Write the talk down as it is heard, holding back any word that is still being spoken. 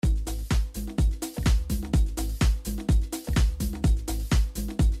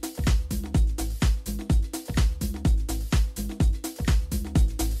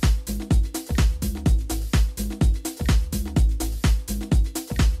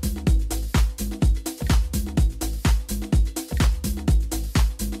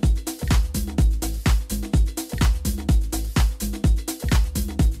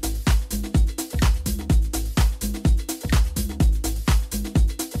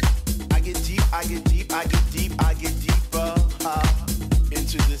I get deeper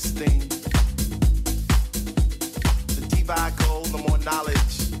into this thing. The deeper I go, the more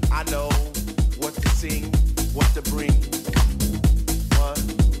knowledge I know, what to sing, what to bring. What?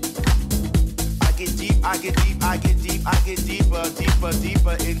 I get deeper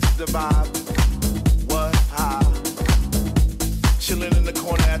into the vibe. What? Chilling in the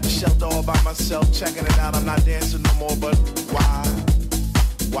corner at the shelter all by myself, checking it out. I'm not dancing no more, but why?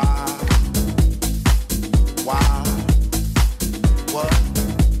 What?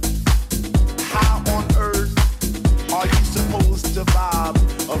 How on earth are you supposed to vibe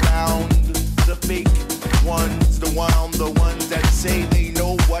around the fake ones, the ones that say they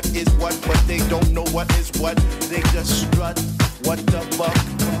know what is what, but they don't know what is what. They just strut. What the fuck?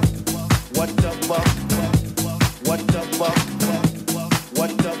 What the fuck? What the fuck?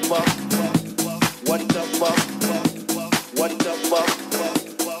 What the fuck? What the fuck? What the fuck?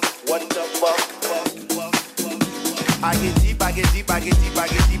 What the fuck? I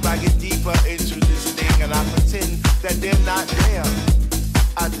get deeper into this thing, and I pretend that they're not there.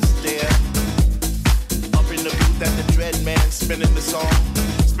 I just stare up in the booth at the dread man spinning the song,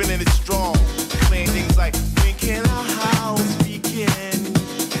 spinning it strong, playing things like when can our house begin?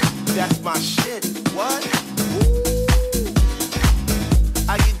 That's my shit. What? Ooh.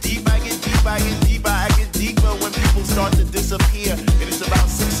 I get deeper when people start to disappear, and it's about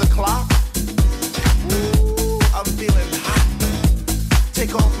 6 o'clock. Ooh, I'm feeling hot.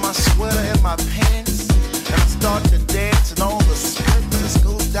 Take off my sweater and my pants, and I start to dance, and all the sweat just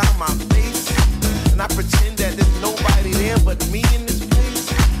goes down my face, and I pretend that there's nobody there but me in this place.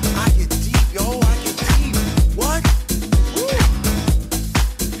 I get deep, yo, I get deep. What? Woo.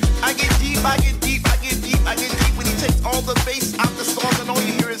 I get deep when he takes all the bass out the song, and all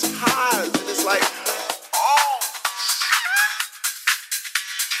you hear is highs, and it's like, oh.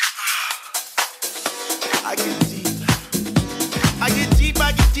 I get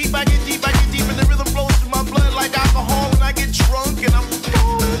deep, and the rhythm flows through my blood like alcohol, and I get drunk, and I'm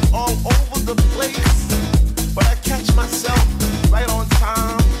falling all over the place. But I catch myself right on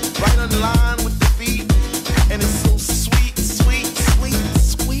time, right on line with the beat, and it's so sweet, sweet, sweet,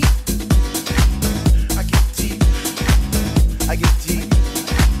 sweet. I get deep.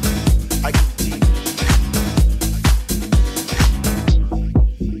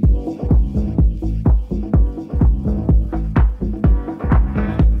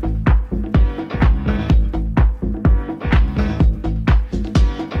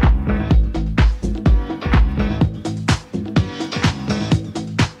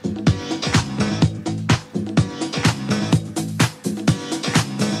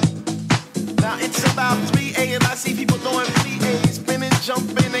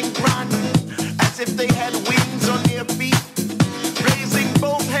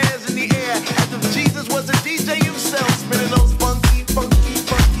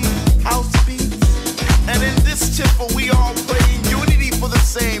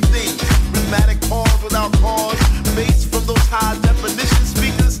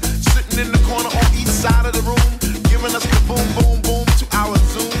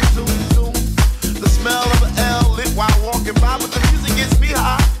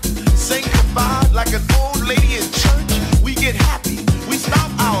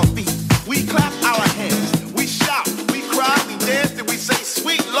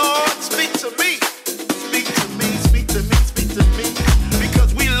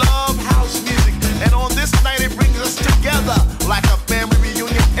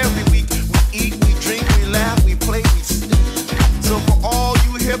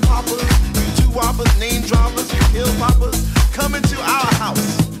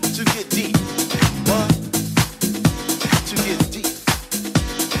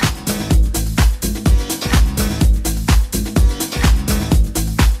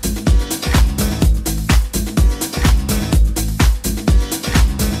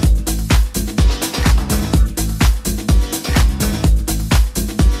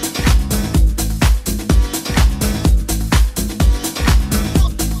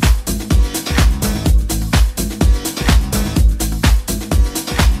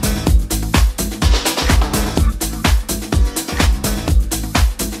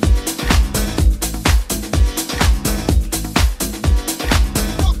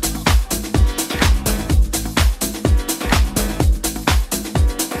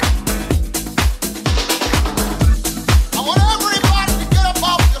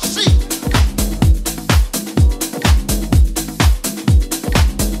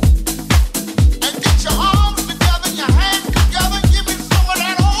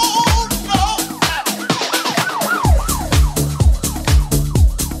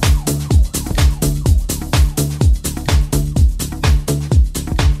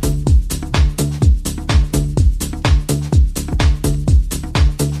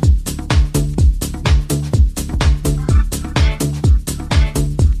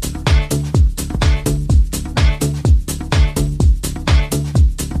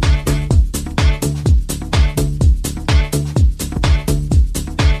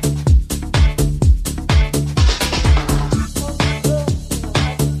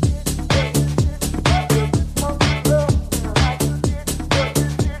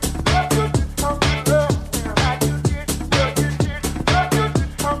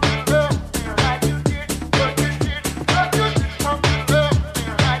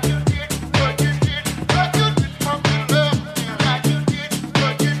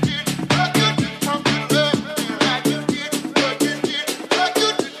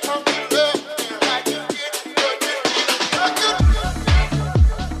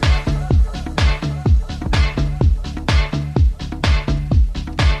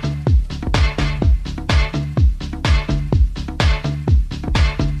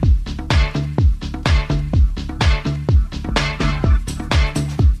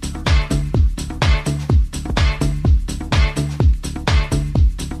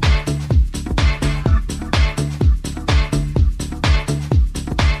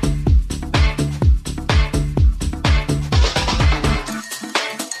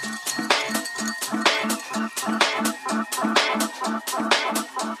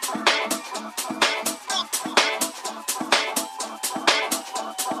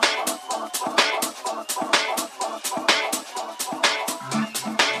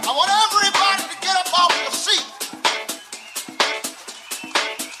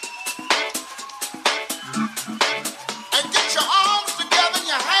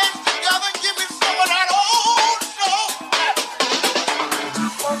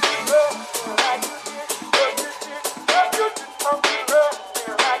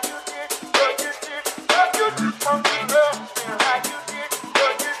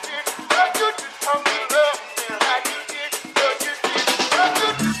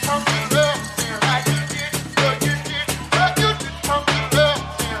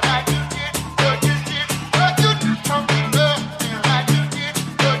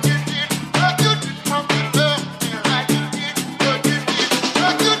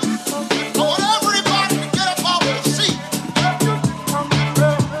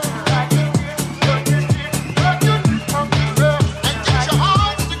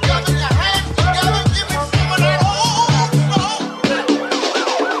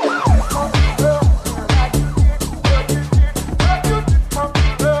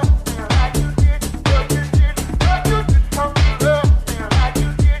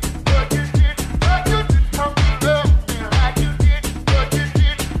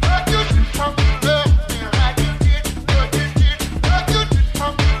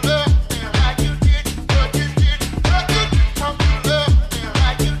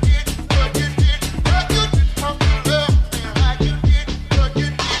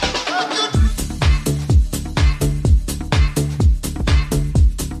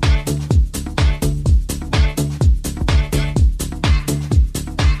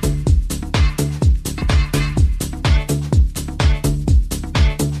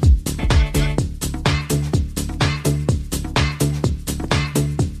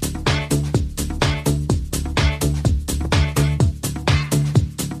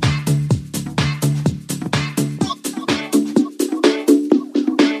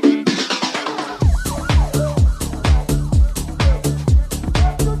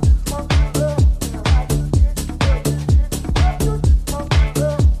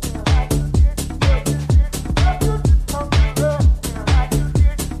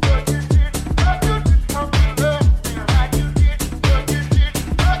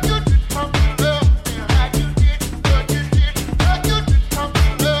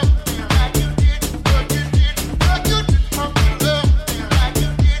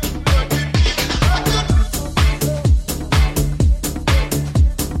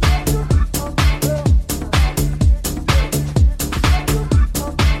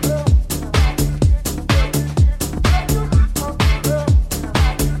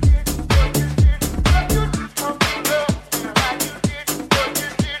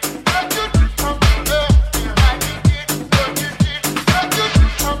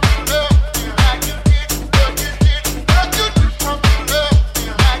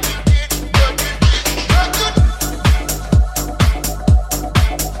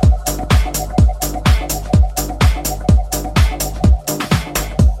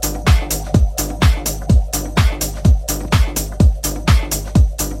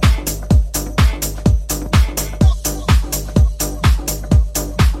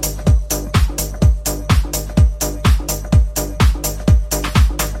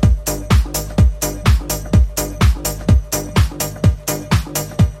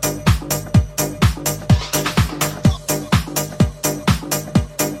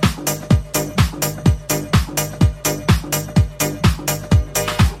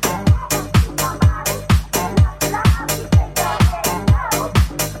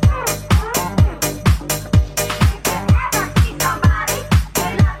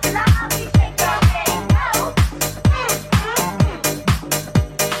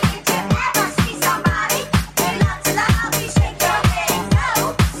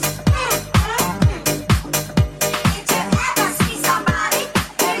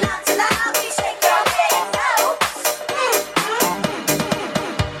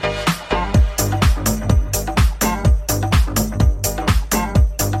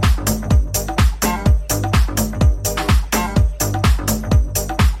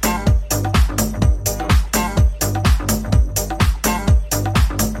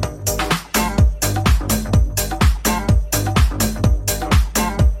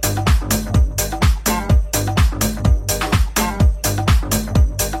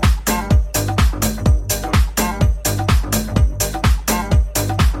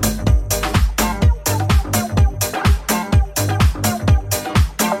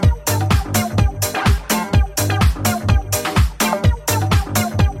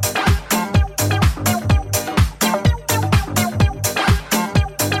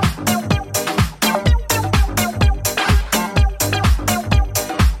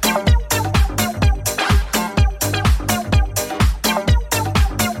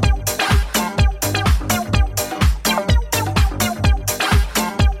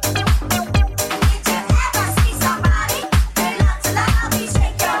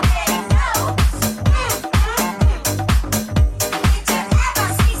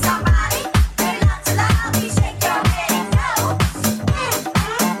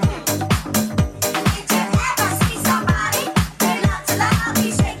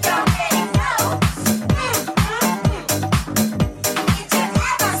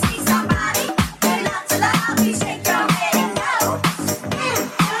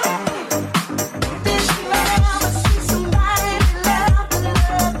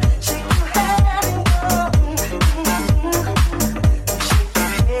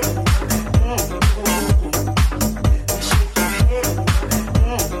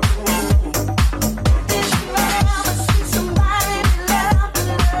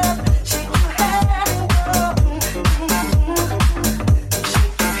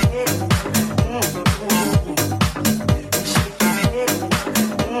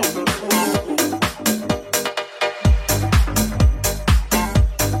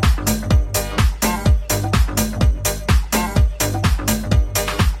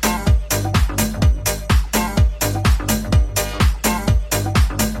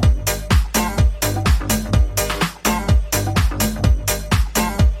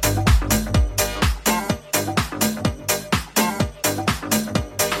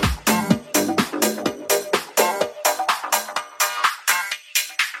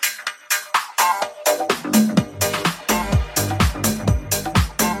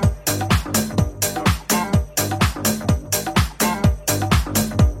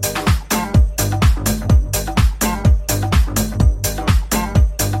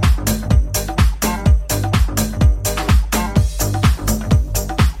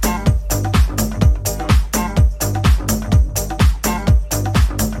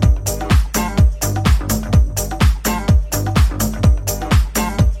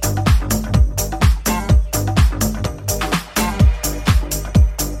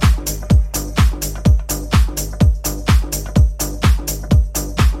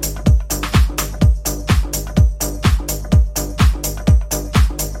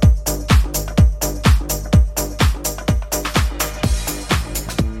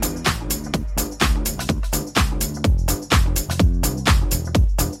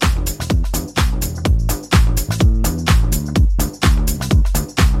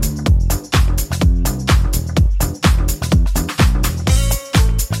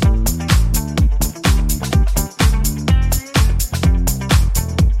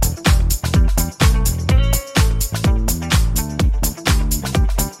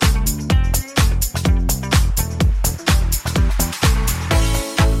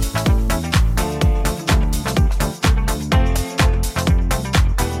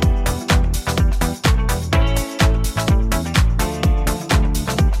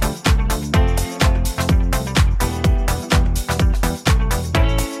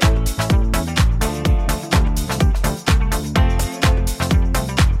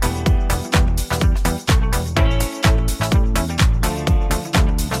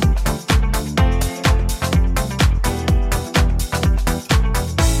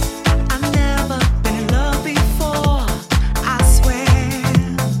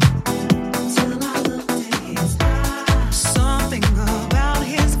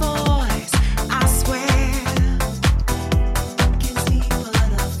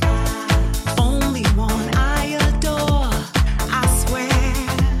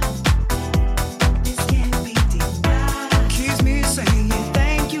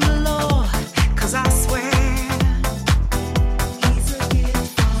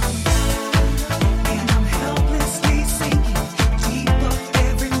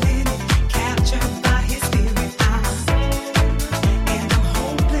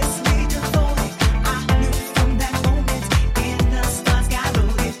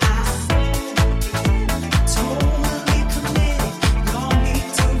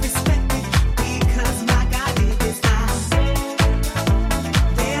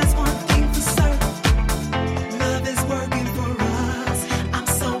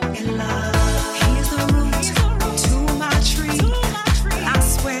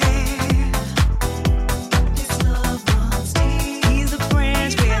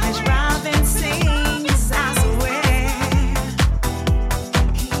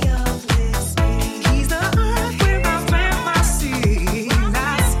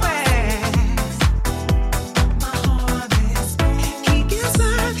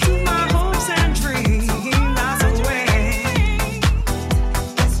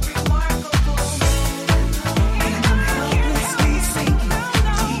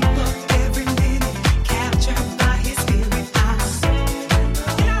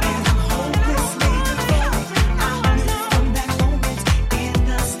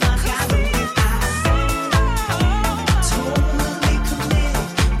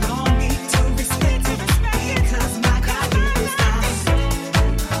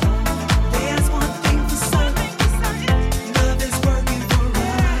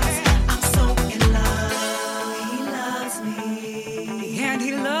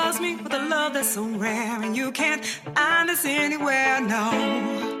 so rare, and you can't find us anywhere, no.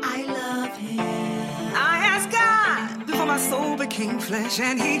 I love him. I asked God before my soul became flesh,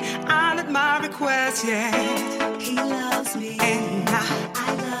 and he honored my request, yeah. He loves me, and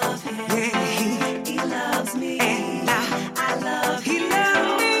I love him. Yeah, he loves me, and I love him. He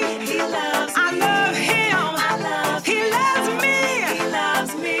loves me, he loves me. I love him, I love him. He loves me, he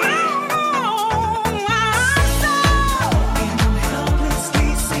loves me.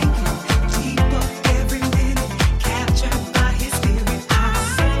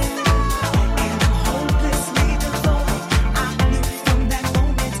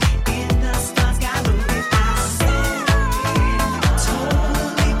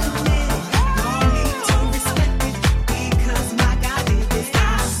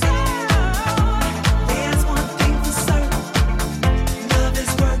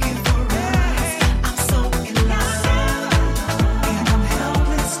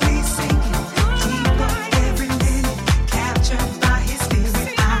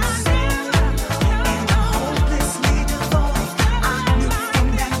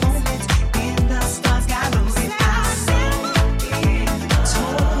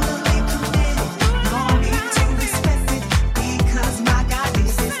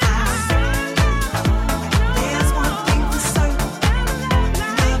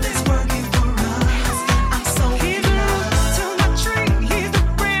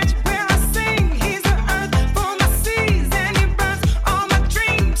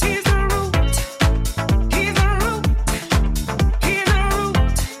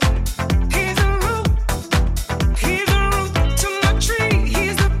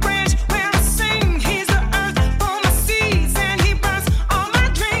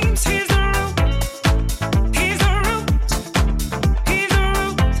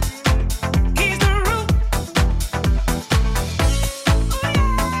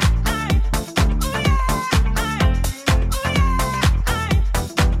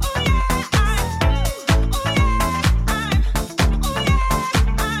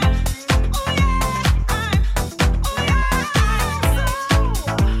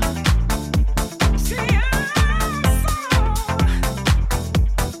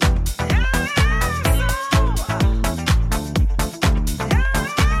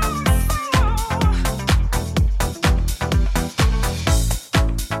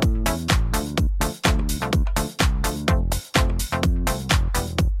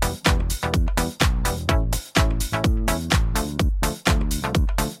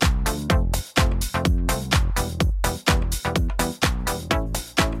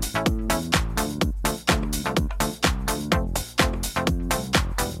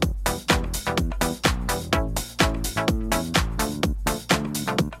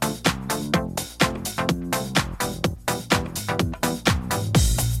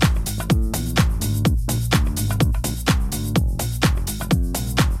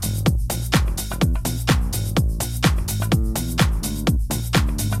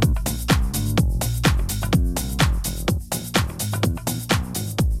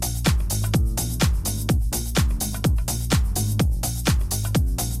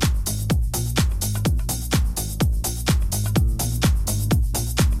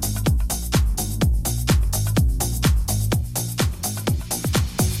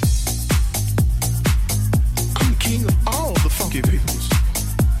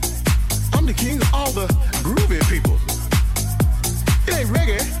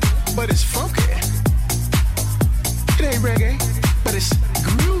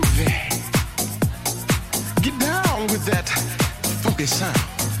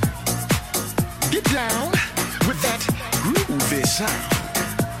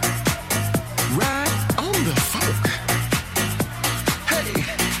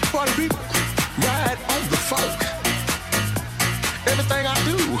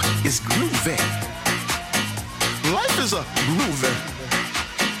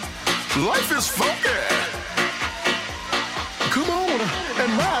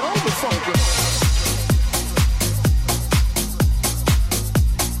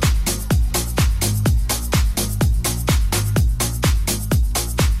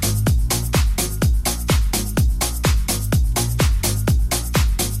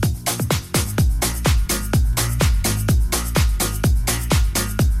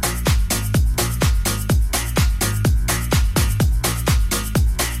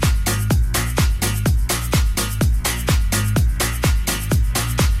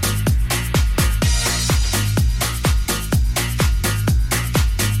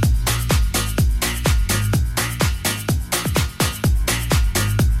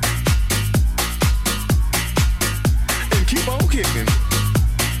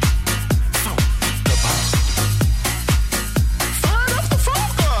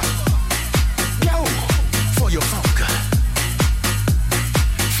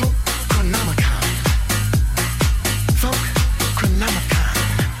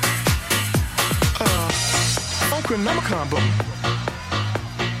 Phenomenon,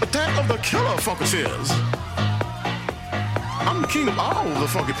 but that of the killer funky is. I'm the king of all the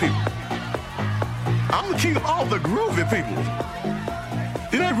funky people. I'm the king of all the groovy people.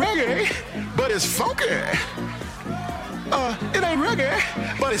 It ain't reggae, but it's funky. It ain't reggae,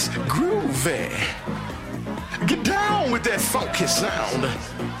 but it's groovy. Get down with that funky sound.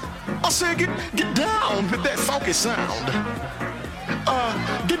 I said get down with that funky sound.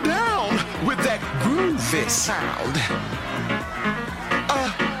 Get down with that groovy sound.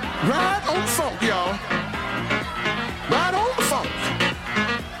 Ride on funk, y'all. Ride on the funk.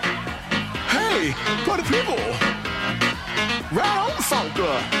 Hey, party people. Ride on the funk.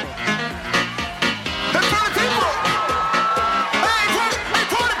 Hey, party people. Hey,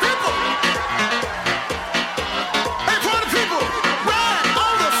 party people. Hey, party people. Ride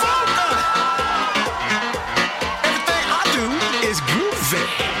on the funk. Everything I do is groovy.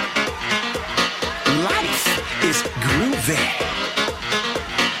 Life is groovy.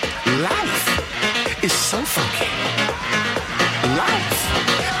 Life is so funky. Life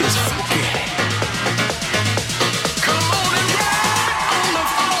is funky. Come on and ride on the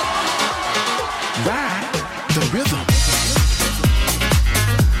funk. Ride the rhythm.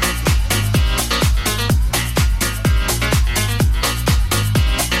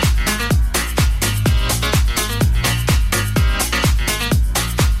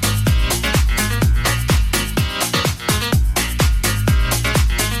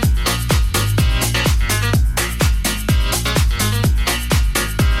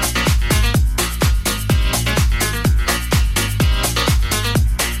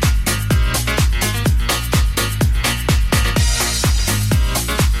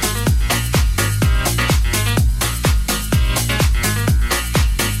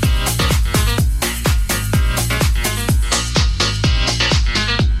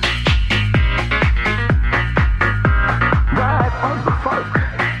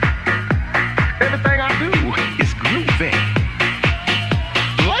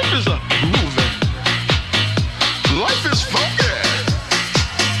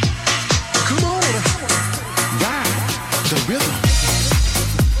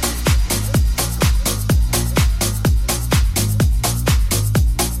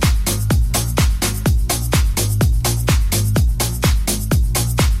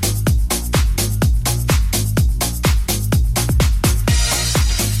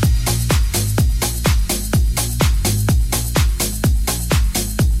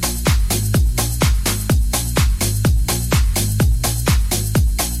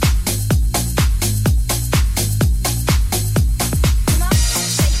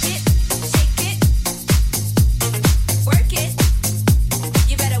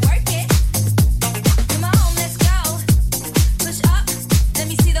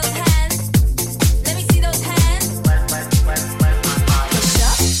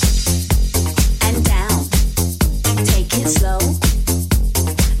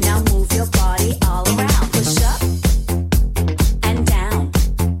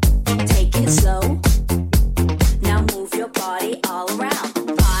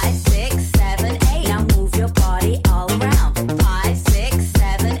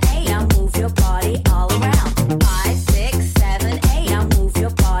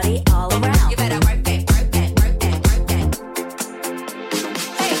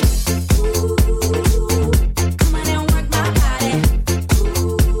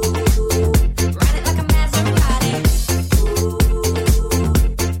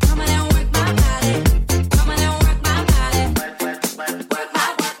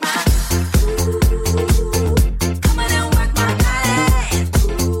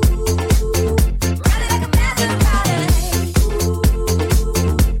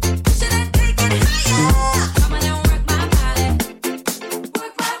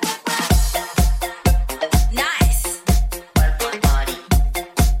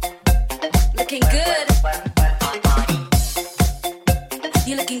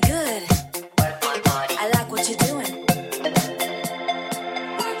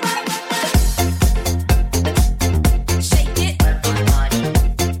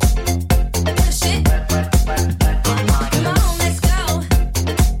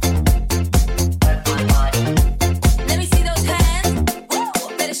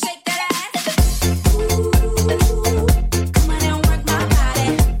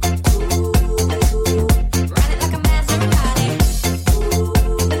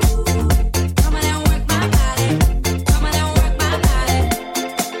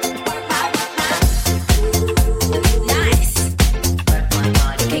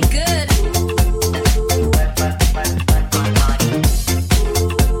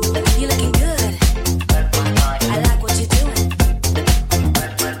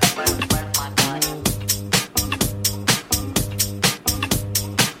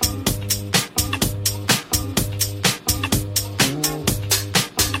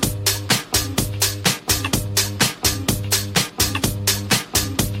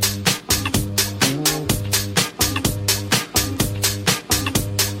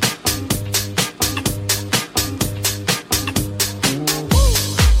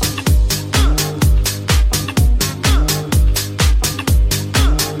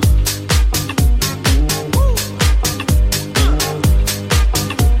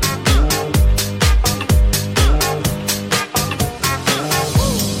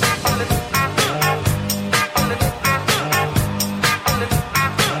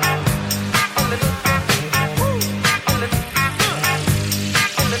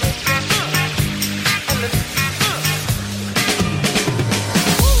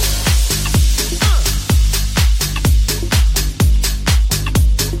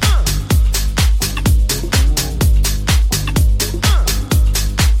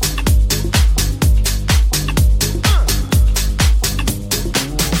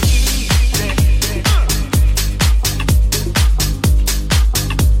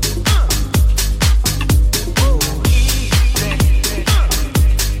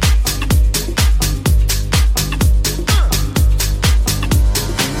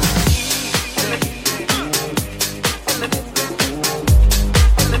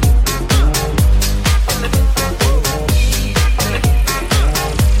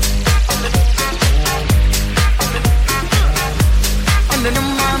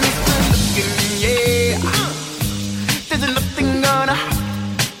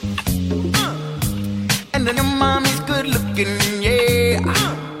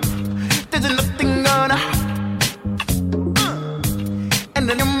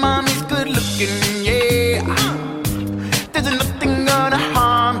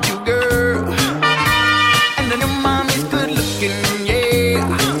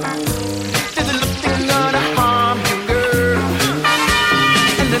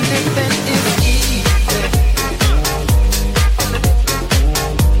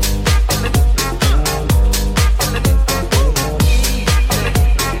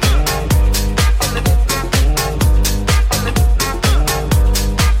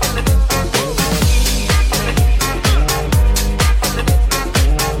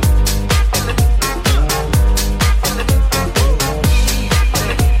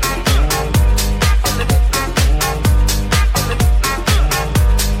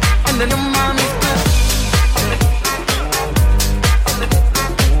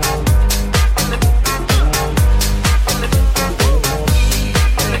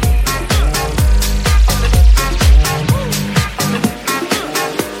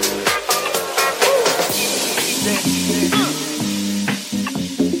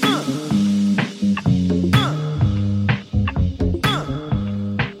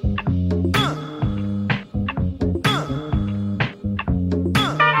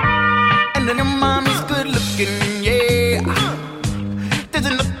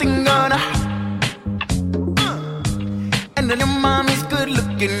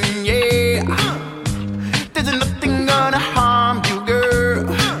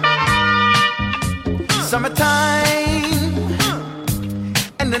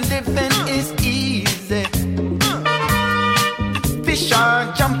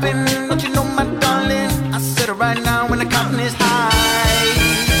 jumping, don't you know my darling? I said it right now when the cotton is high.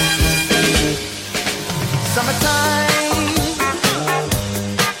 Summertime,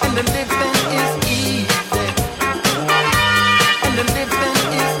 and the living is easy. And the living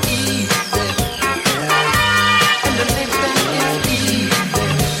is easy. And the living is easy.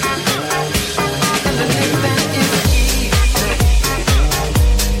 And the living is easy.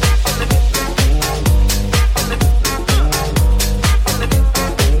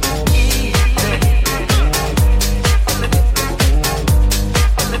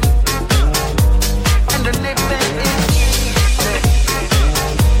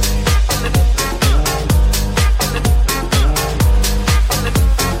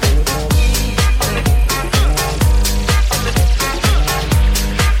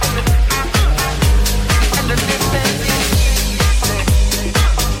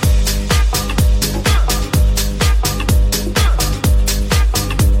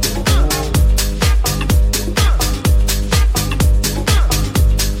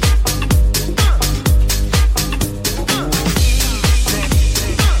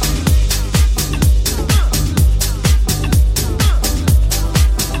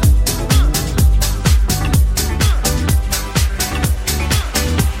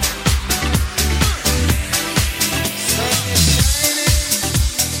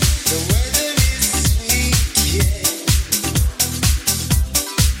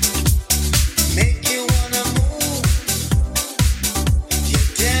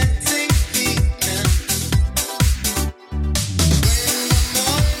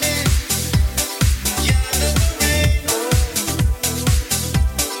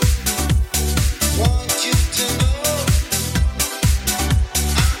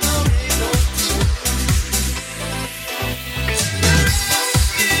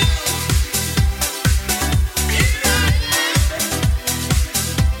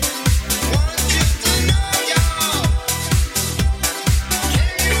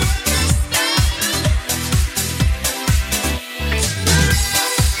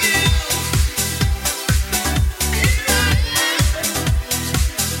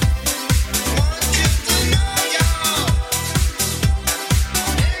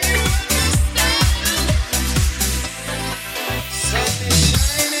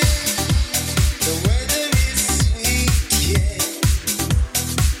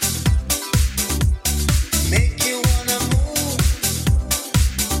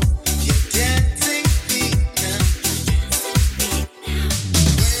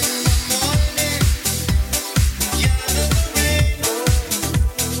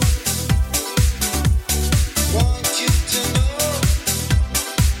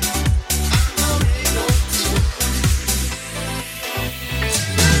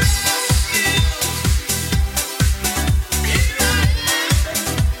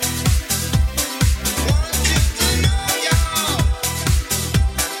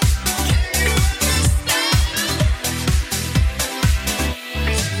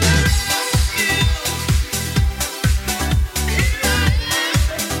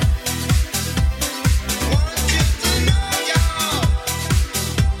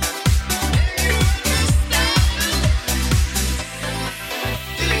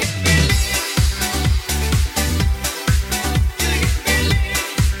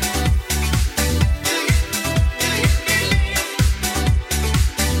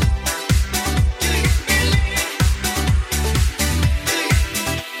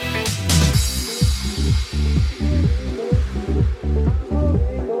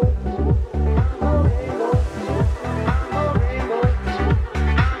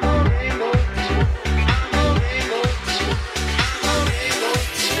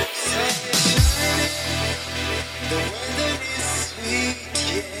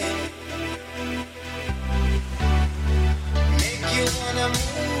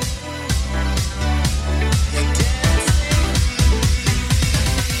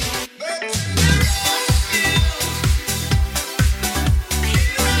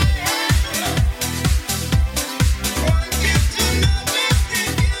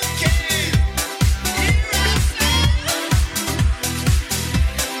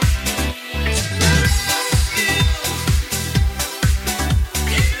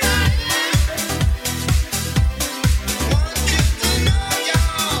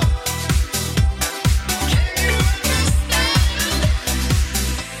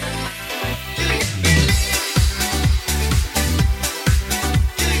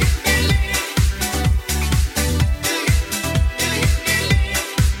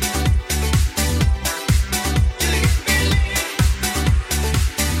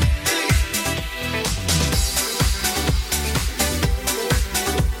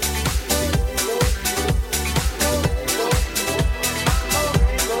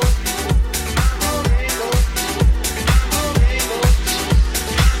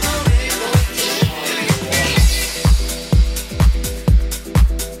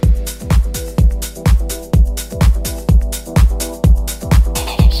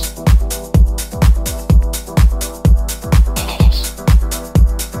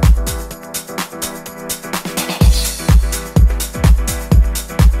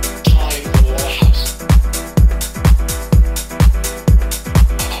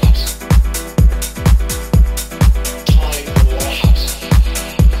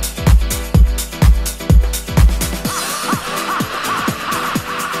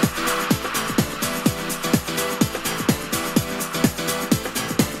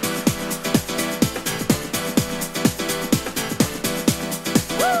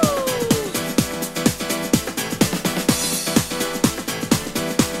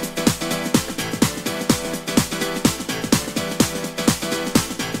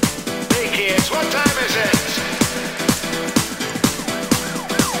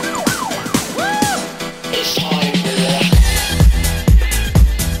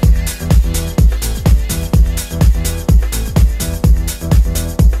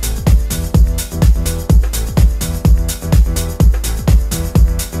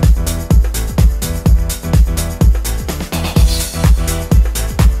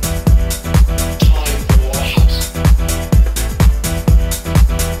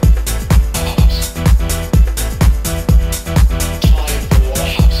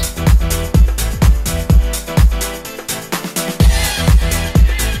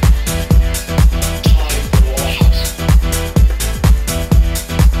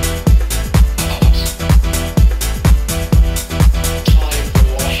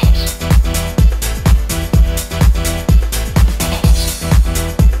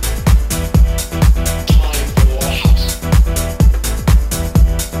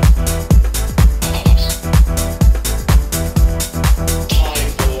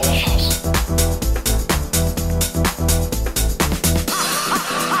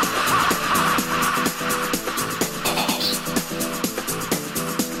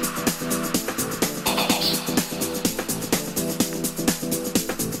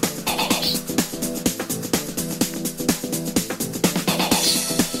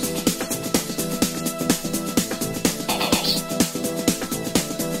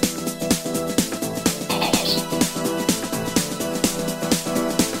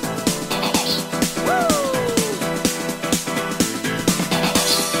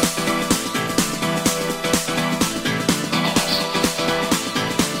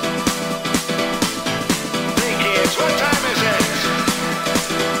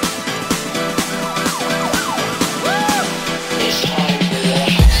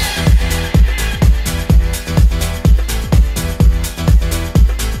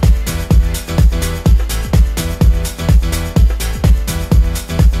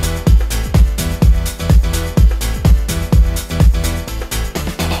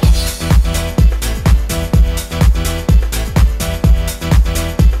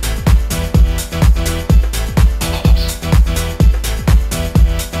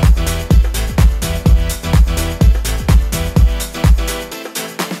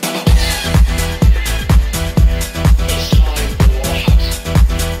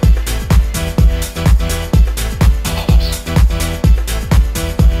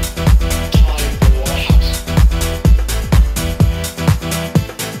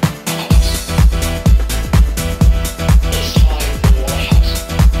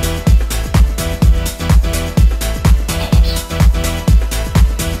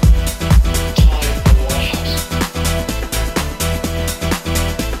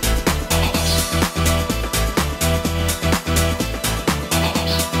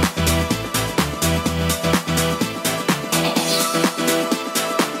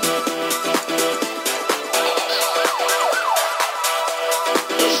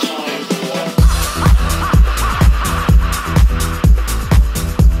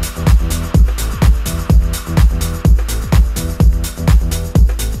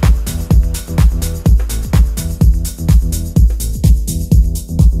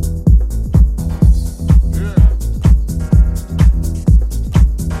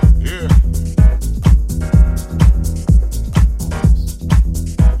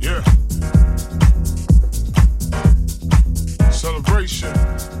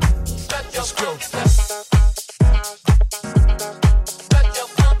 Let's go.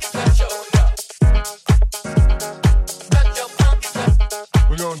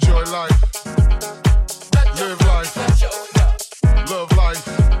 We're gonna enjoy life, live life, love life.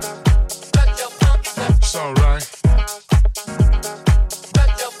 It's alright.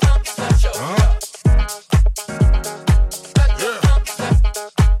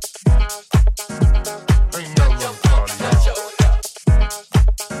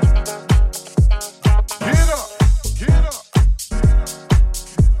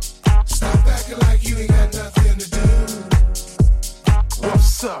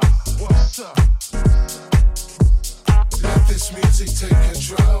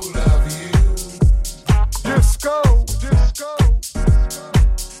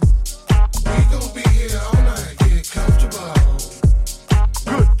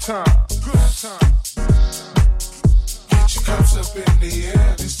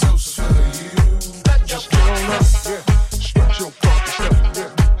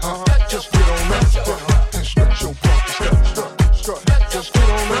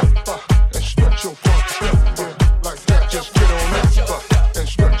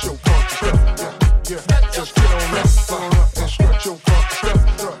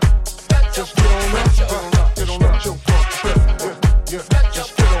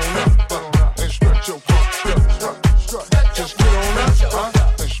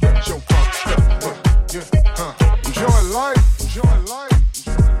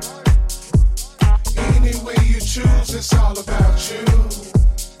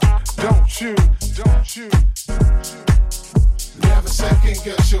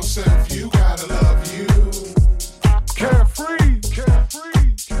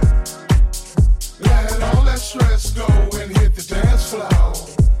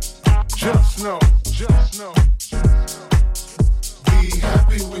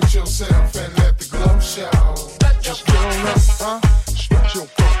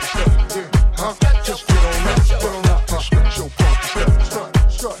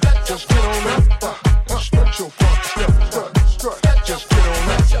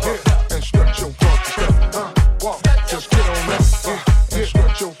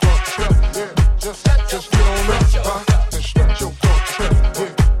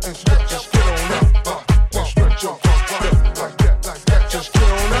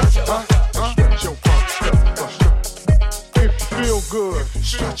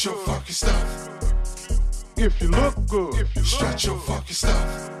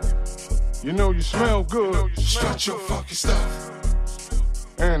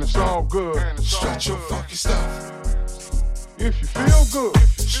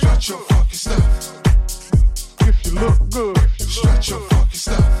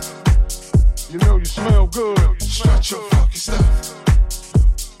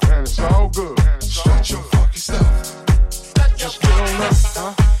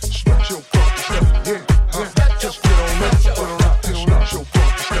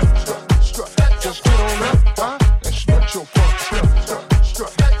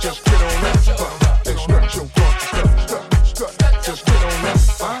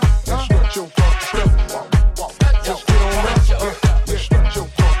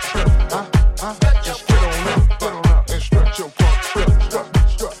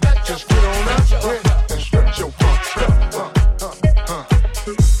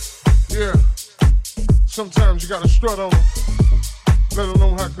 Sometimes you gotta strut on them. Let them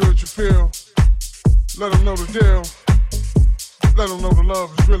know how good you feel. Let them know the deal. Let them know the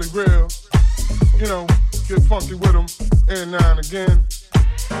love is really real. You know, get funky with them every now and again.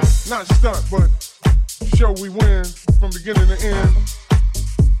 Not stunt, but show we win from beginning to end.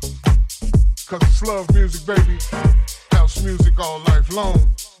 Cause it's love music, baby. House music all life long.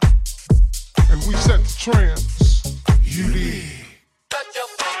 And we set the trends. You did.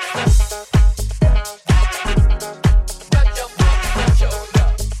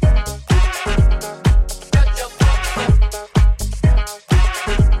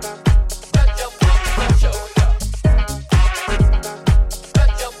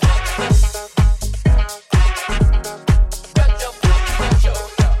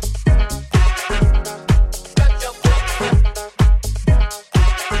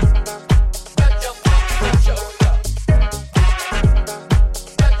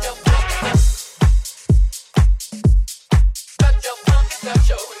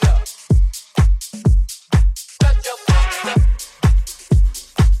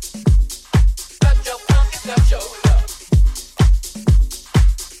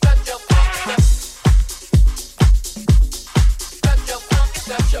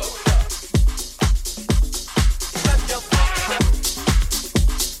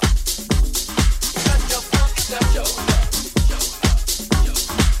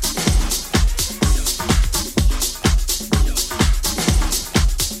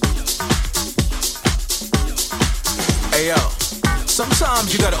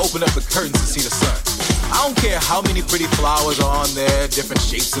 gotta open up the curtains to see the sun. I don't care how many pretty flowers are on there, different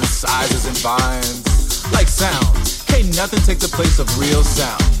shapes and sizes and vines. Like sounds, can't nothing take the place of real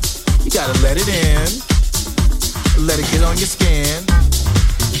sound. You gotta let it in, let it get on your skin,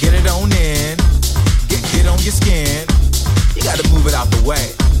 get it on in, get on your skin. You gotta move it out the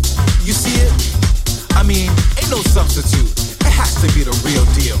way. You see it? I mean, ain't no substitute. It has to be the real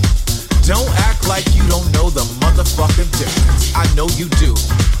deal. Don't act like you don't know the motherfucking difference. I know you do.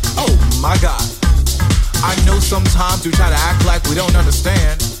 Oh my God. I know sometimes we try to act like we don't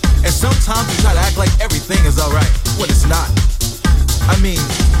understand, and sometimes we try to act like everything is alright when it's not. I mean,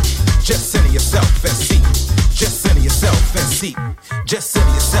 just center yourself and see. Just center yourself and see. Just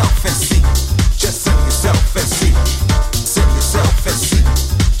center yourself and see. Just center yourself and see. Center yourself and see.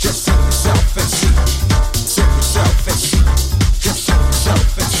 Just center yourself and see. Center yourself and see. Just center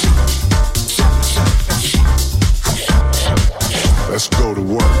yourself and see. Center yourself and see. Let's go to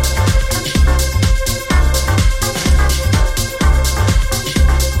work.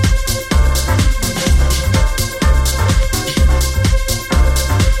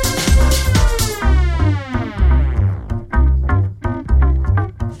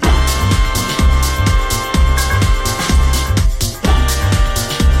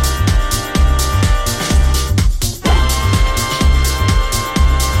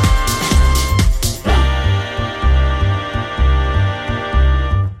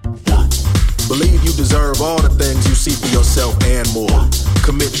 All the things you see for yourself and more.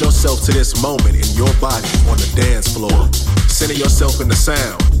 Commit yourself to this moment in your body on the dance floor. Center yourself in the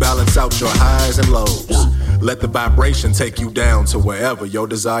sound. Balance out your highs and lows. Let the vibration take you down to wherever your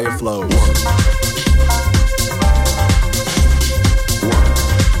desire flows.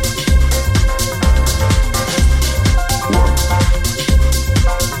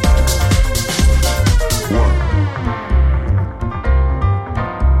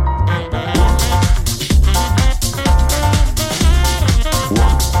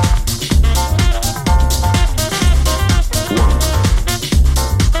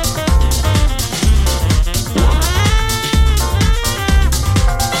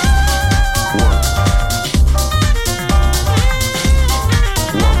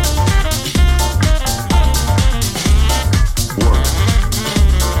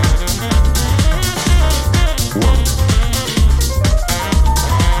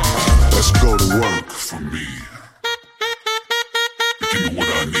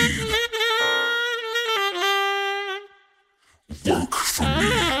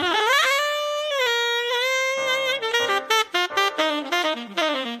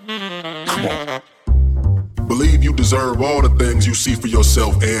 Believe you deserve all the things you see for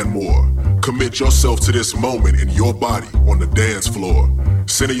yourself and more. Commit yourself to this moment in your body on the dance floor.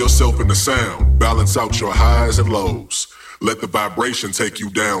 Center yourself in the sound. Balance out your highs and lows. Let the vibration take you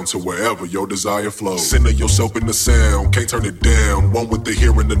down to wherever your desire flows. Center yourself in the sound, can't turn it down. One with the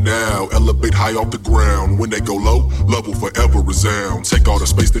here and the now. Elevate high off the ground. When they go low, love will forever resound. Take all the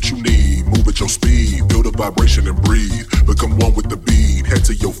space that you need, move at your speed. Feel the vibration and breathe. Become one with the beat, head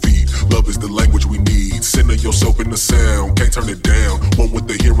to your feet. Love is the language we need. Center yourself in the sound, can't turn it down. One with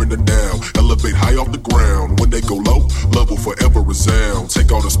the here and the now. Elevate high off the ground. When they go low, love will forever resound.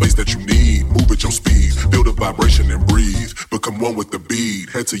 Take all the space that you need, move at your speed. Feel the vibration and breathe. Become one with the beat,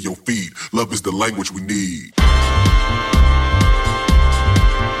 head to your feet. Love is the language we need.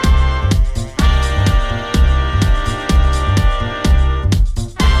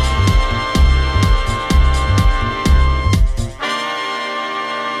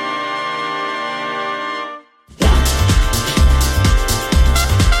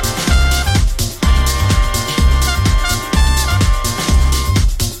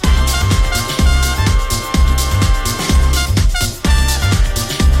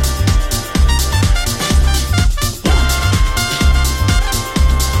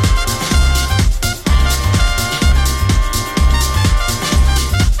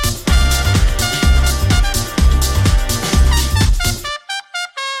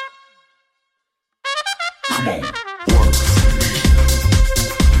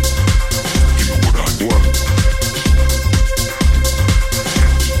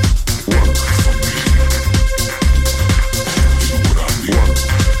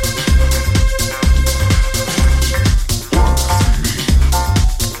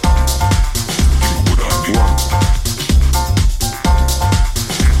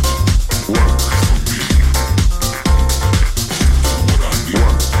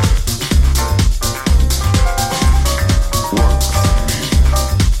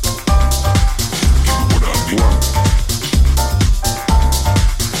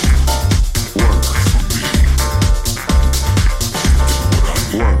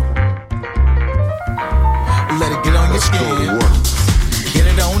 Let it get on your skin. Get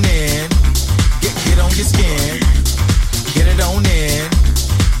it on in. Get on your skin. Get it on in.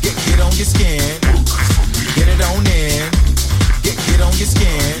 Get on your skin. Get it on in. Get on your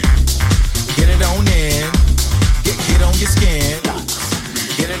skin. Get it on in. Get on your skin.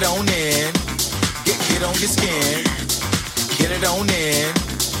 Get it on in. Get on your skin. Get it on in.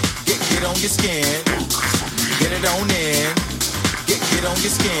 Get on your skin. Get it on in. Get on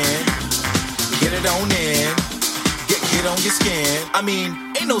your skin. Get it on in. Get on your skin. I mean,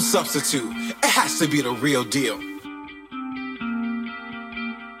 ain't no substitute. It has to be the real deal.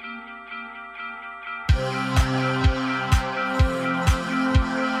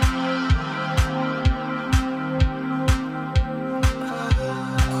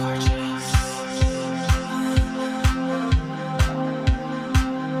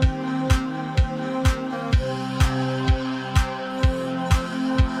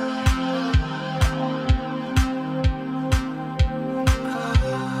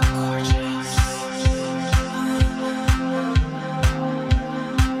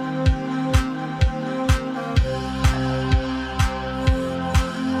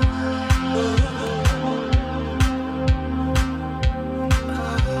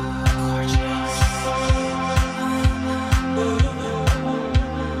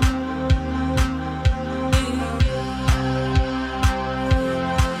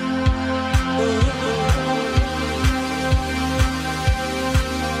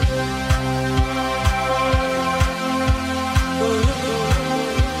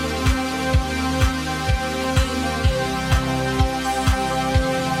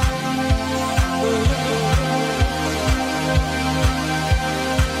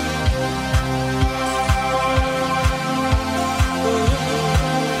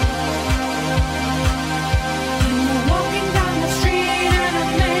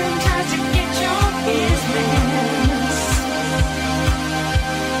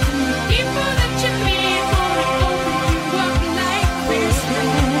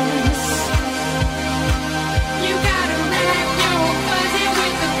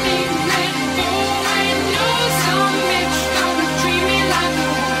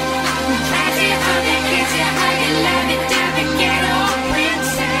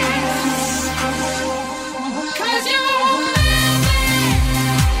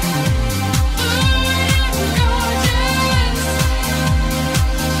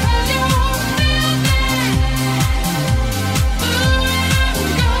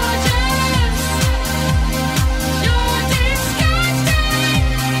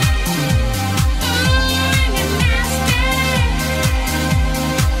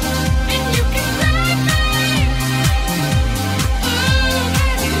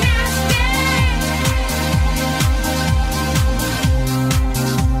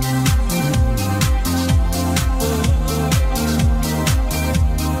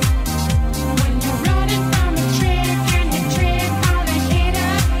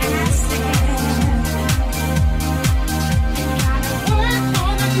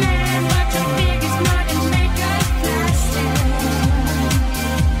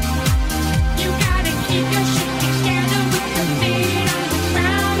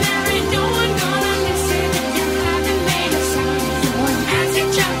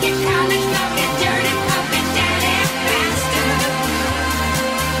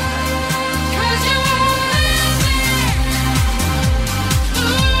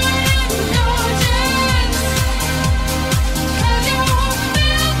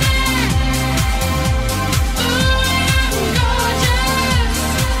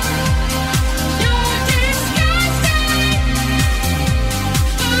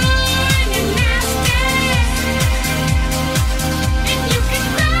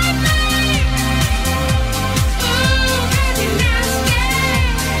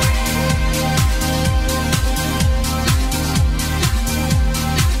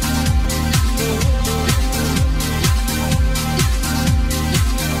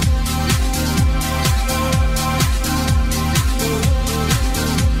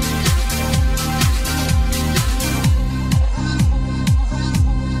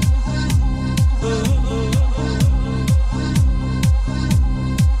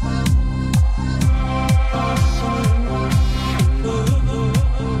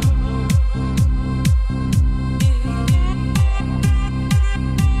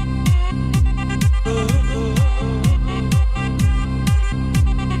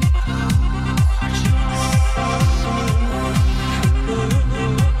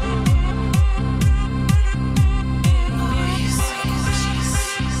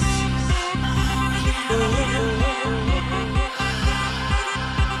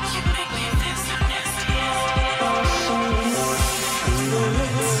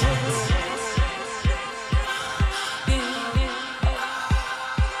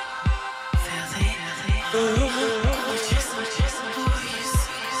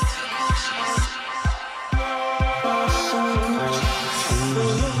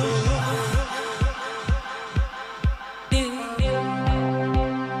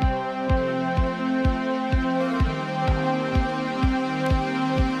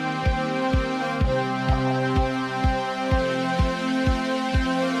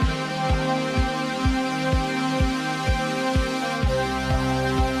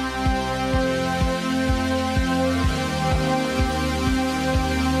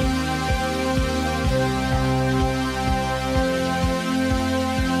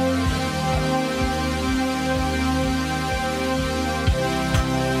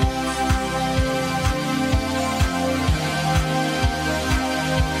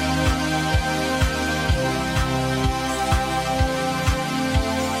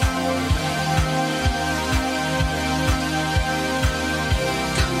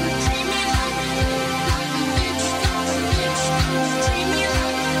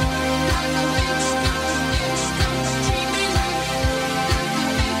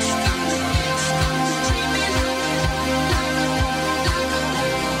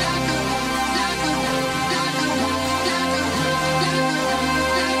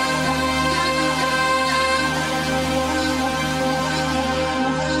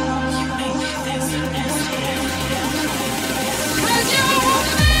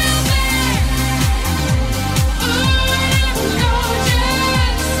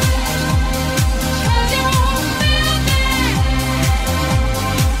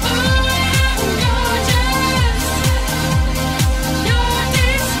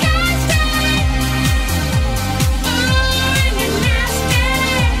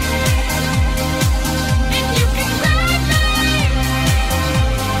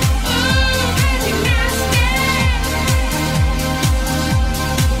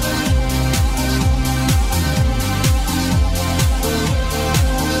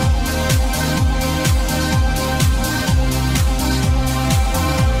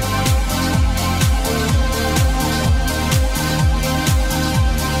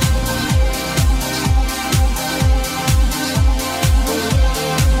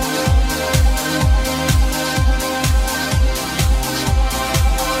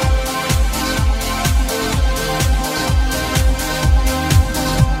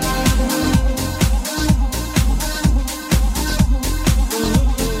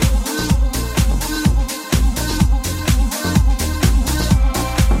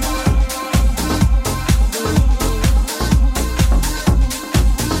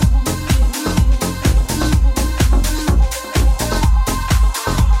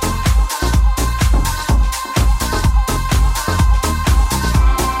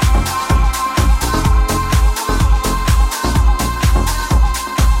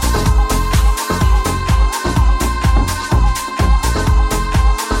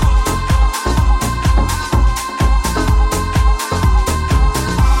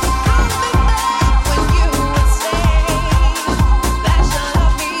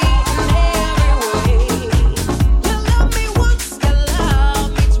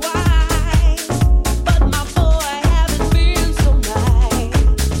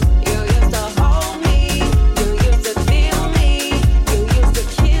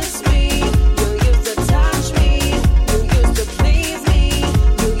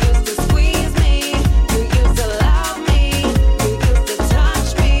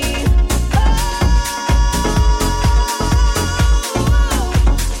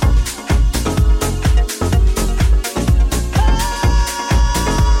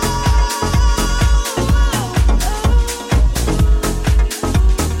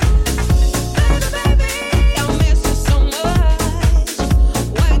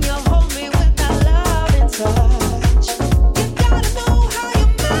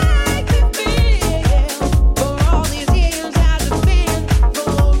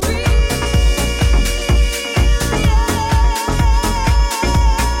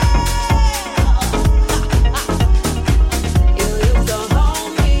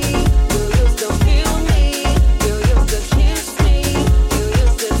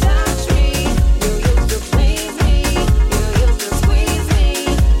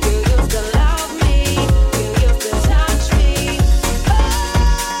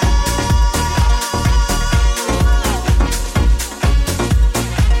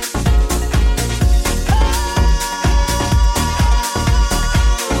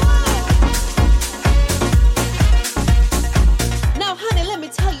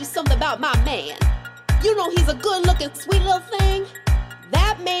 tell you something about my man. You know he's a good-looking, sweet little thing.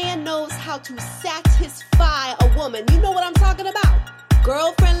 That man knows how to satisfy a woman. You know what I'm talking about?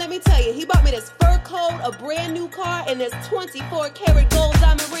 Girlfriend, let me tell you, he bought me this fur coat, a brand new car, and this 24-karat gold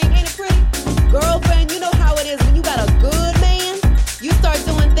diamond ring. Ain't it pretty? Girlfriend, you know how it is when you got a good man. You start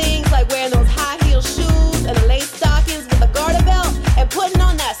doing things like wearing those high-heel shoes and the lace stockings with a garter belt and putting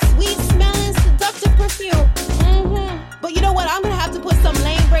on that sweet-smelling, seductive perfume. But you know what? I'm going to have to put some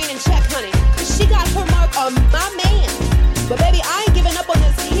lame brain in check, honey, because she got her mark on my man. But baby, I ain't giving up on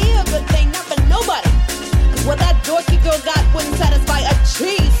this here good thing, not for nobody. What that dorky girl got wouldn't satisfy a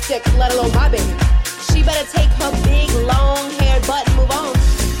cheese stick, let alone my baby. She better take her big, long-haired butt and move on,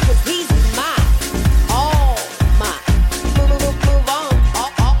 cause he's mine, all mine. Move on,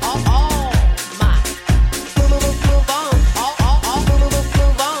 all mine. Move on, all move on,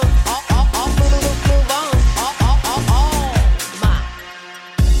 all mine.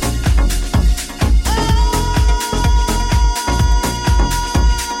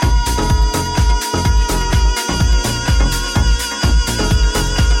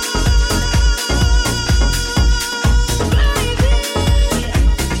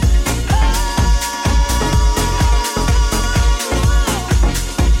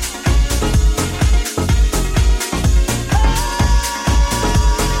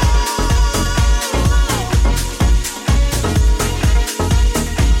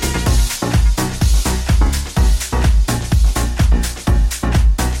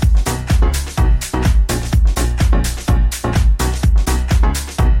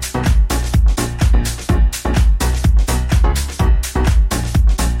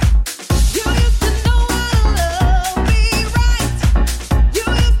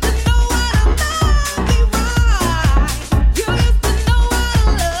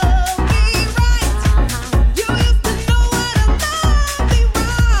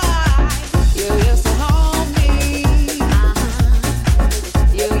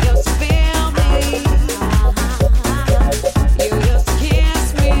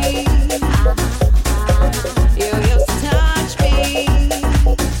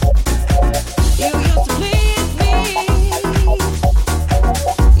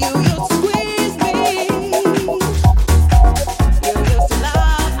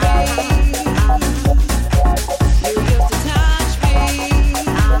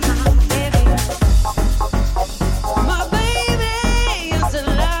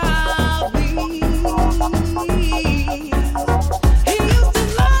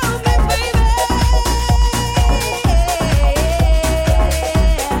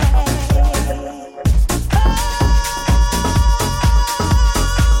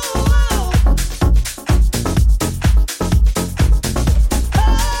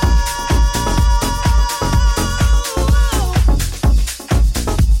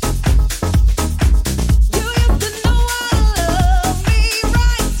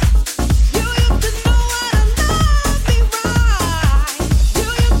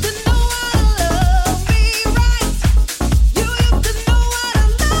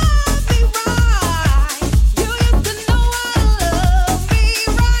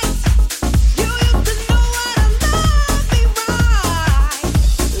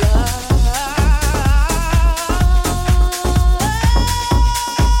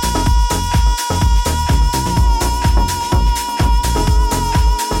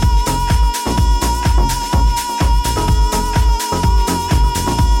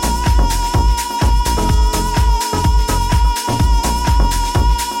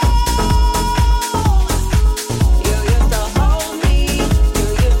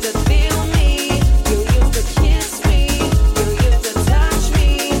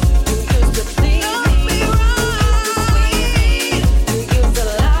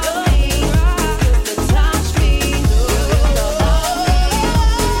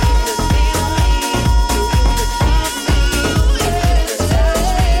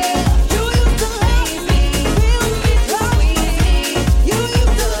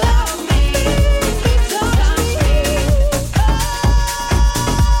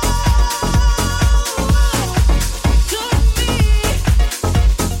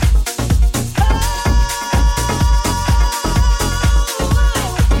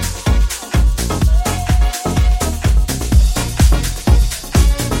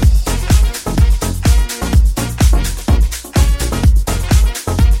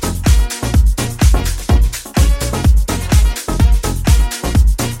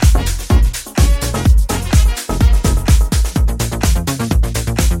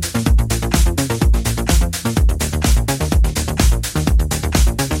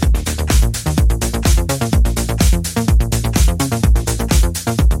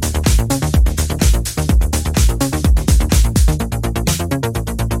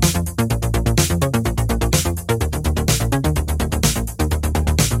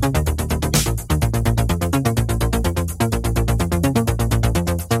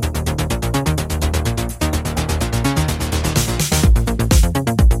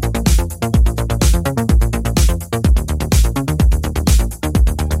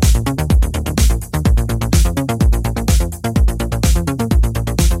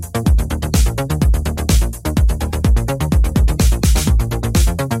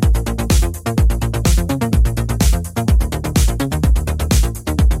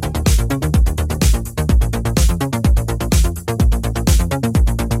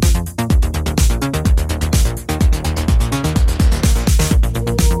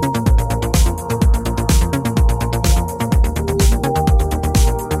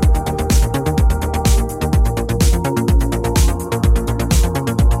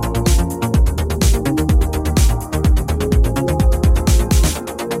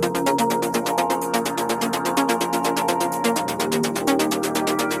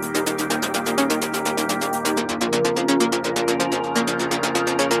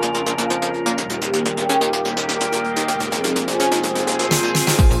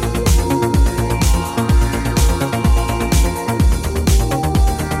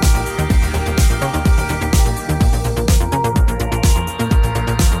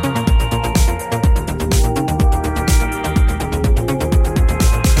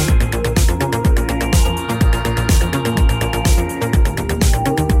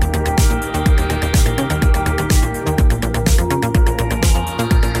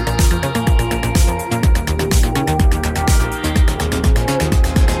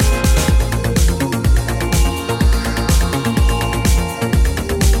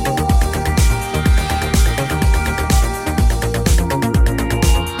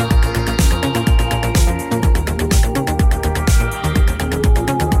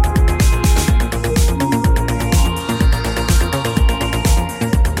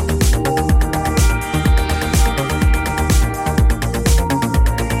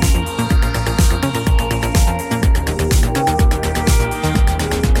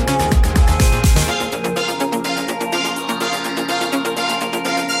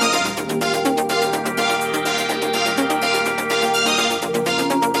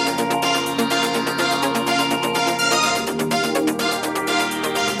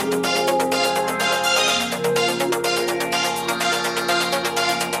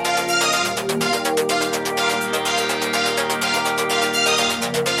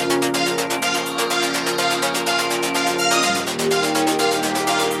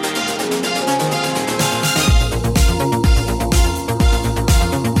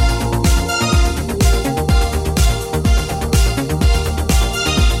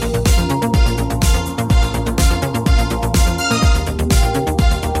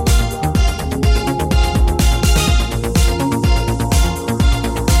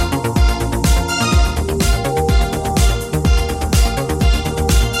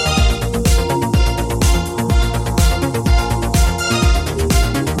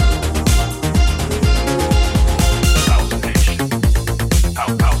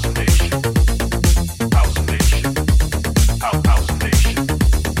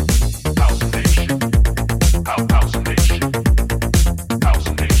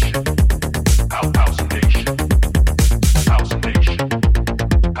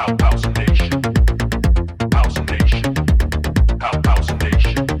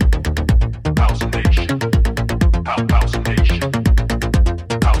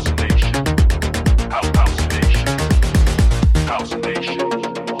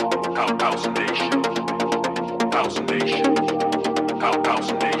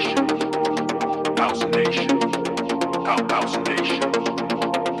 Make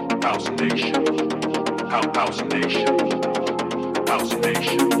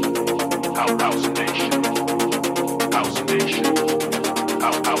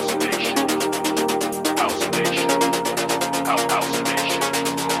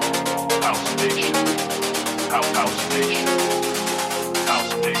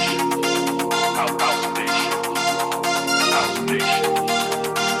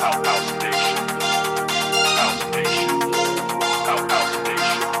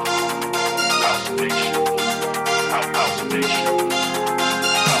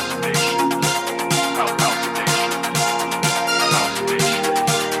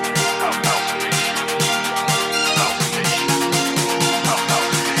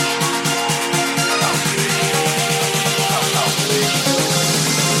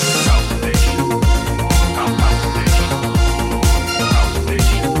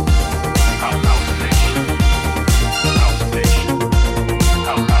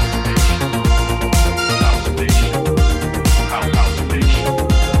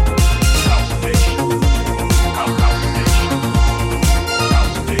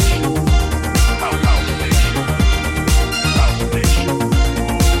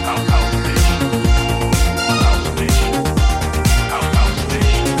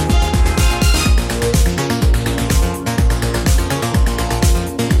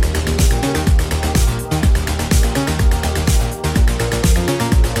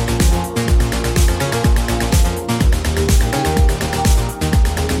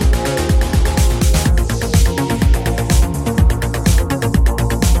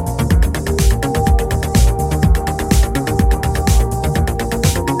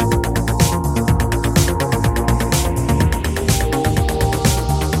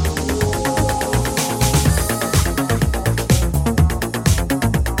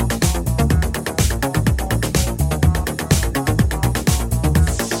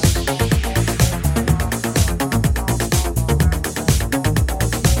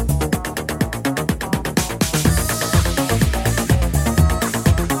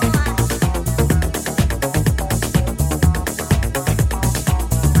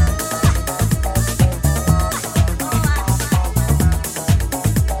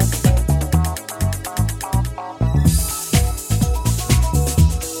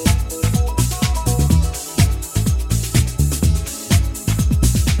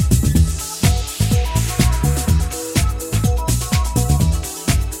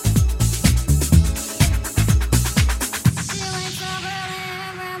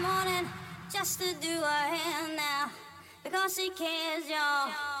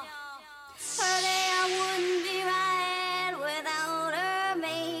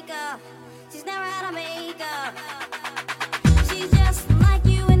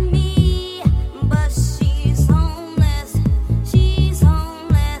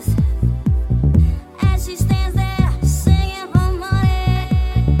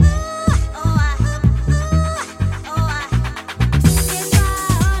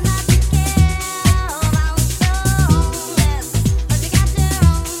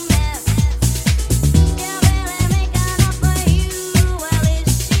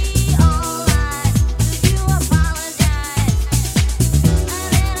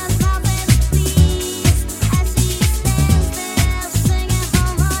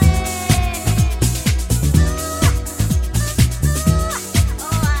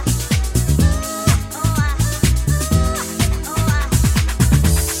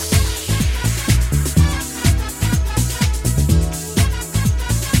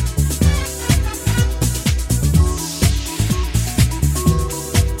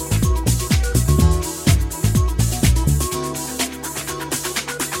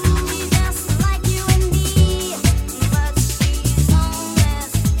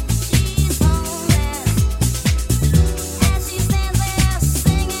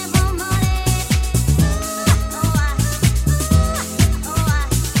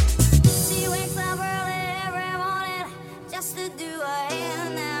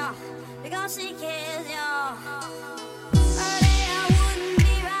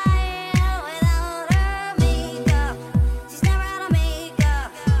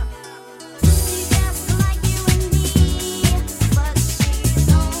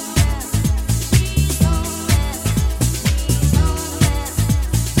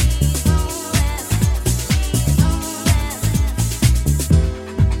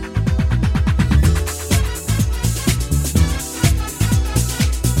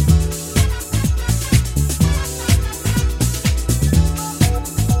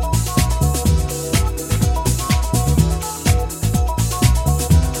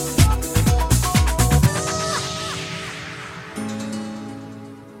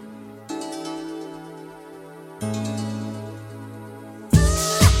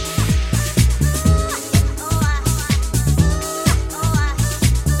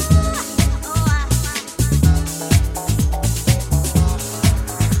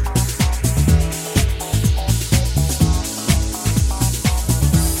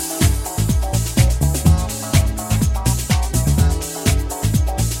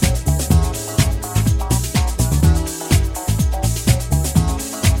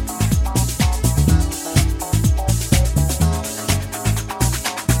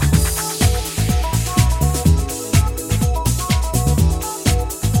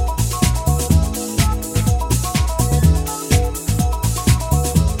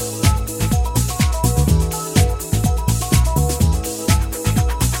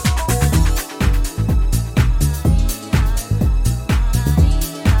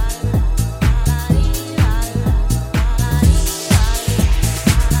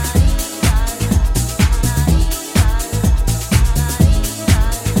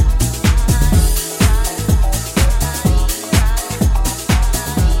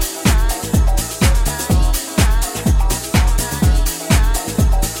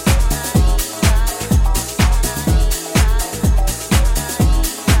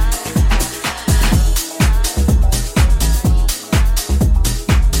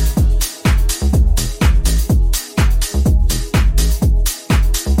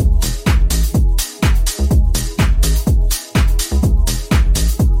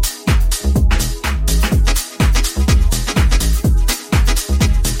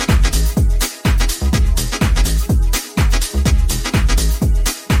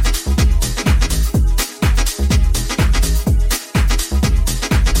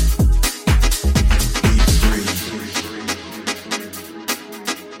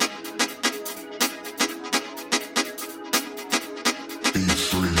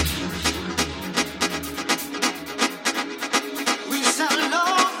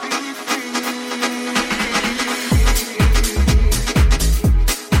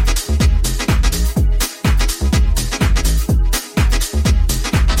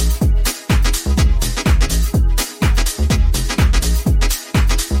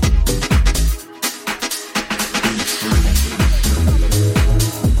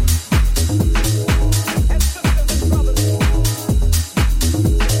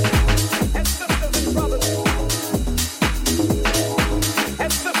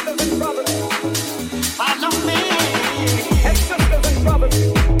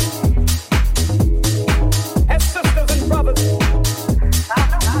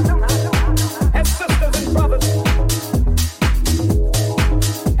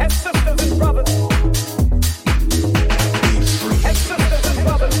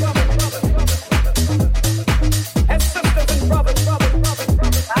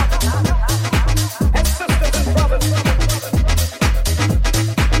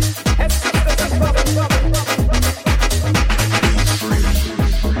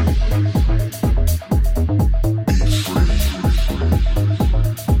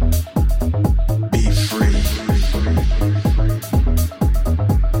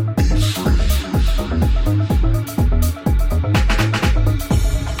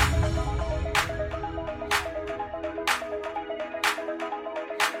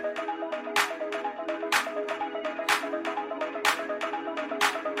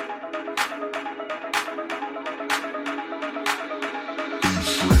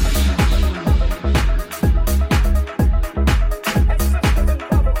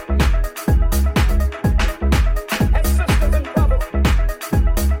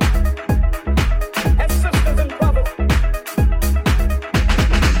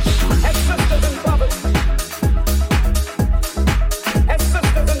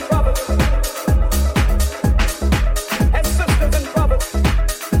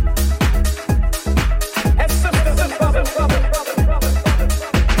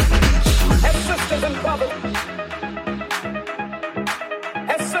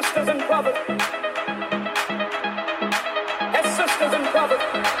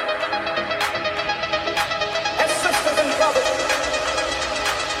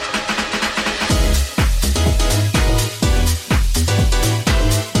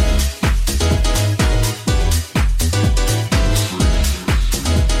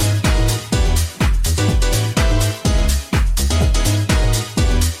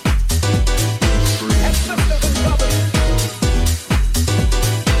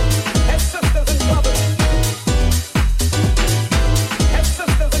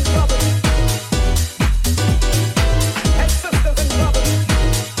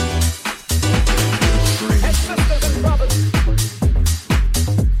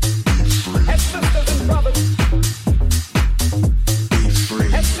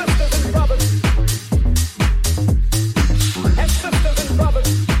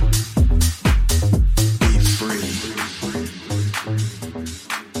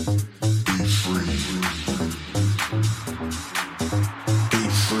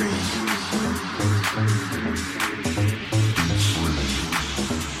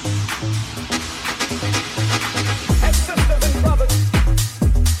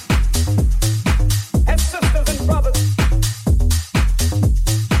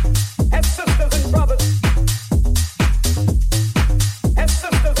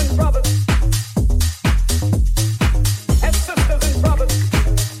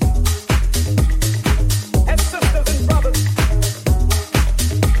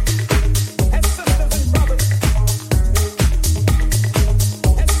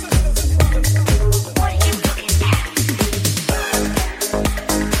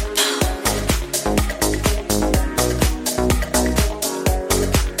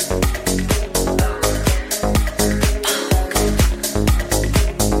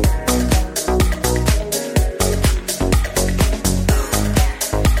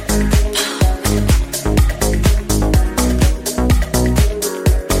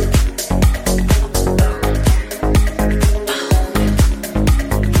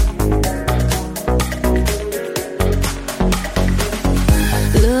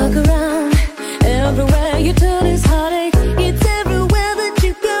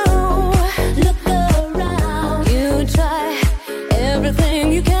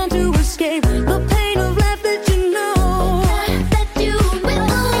thing you can't do escape the pain of life that you know. That you, when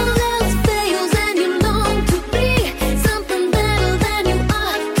all else fails and you long to be something better than you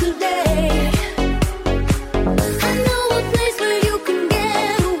are today. I know a place where you can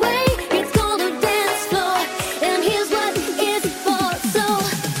get away. It's called a dance floor, and here's what it's for. So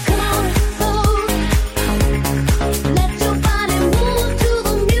come on, boat. Let your body move to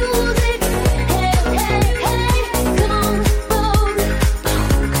the music. Hey, hey, hey. Come on, boat.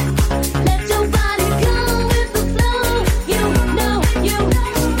 Let your body go with the flow. You know you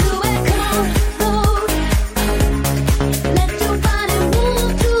do it. Come on, boat. Let your body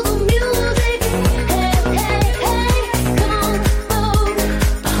move to the music. Hey, hey, hey. Come on, boat.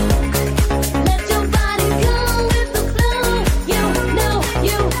 Let your body go with the flow. You know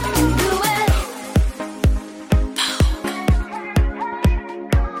you do it.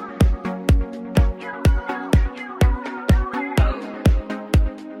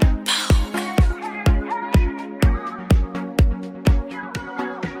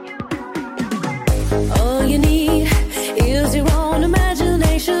 All you need is your own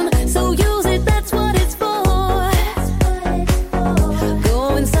imagination, so use it, that's what it's for.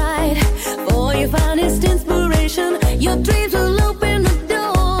 Go inside for your finest inspiration. Your dreams will open the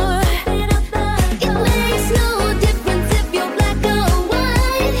door. It makes no difference if you're black or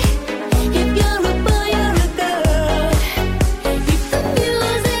white, if you're a boy or a girl. If the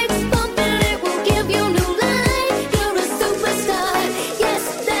music's pumping, it will give you new life. You're a superstar, yes,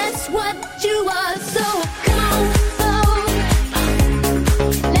 that's what you are. So come on, boat.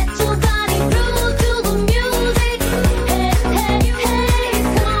 Let your body groove to the music. Hey, hey, hey.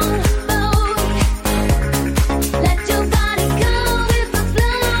 Come on, boat. Let your body go with the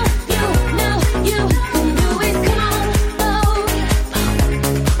flow. You know you can do it. Come on, boat.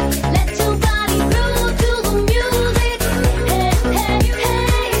 Let your body groove to the music. Hey, hey,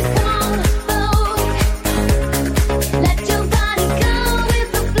 hey. Come on, boat. Let your body go with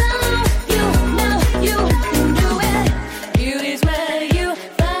the flow. You know you can do it. Beauty's where you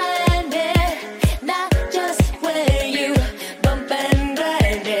find it, not just where you bump and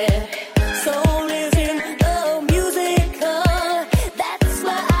grind it. Soul is in the musical. That's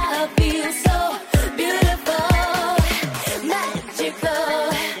why I feel so beautiful, magical.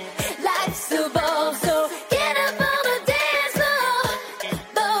 Life's a ball, so get up on the dance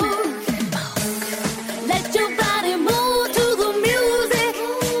floor. Let your body move to the music.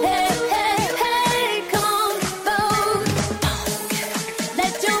 Hey, hey, hey, come on, boat.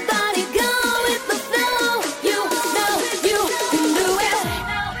 Let your body go with the flow. You know you can do it.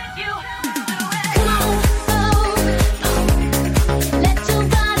 Come on, boat. Let your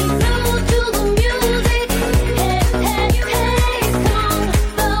body move to the music. Hey, hey, hey, come on,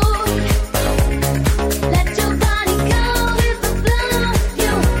 boat. Let your body go with the flow.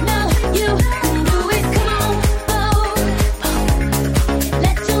 You know you can do it. Come on, boat.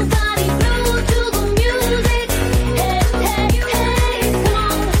 Let your body move to the music. Hey, hey, hey, come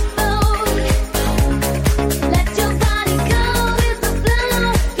on, boat. Let your body go with the flow.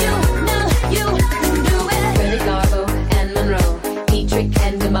 You know you can do it. Billy Garbo and Monroe, Dietrich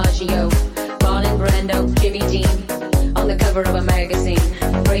and DiMaggio, Marlon Brando, Jimmy Dean, on the cover of a magazine.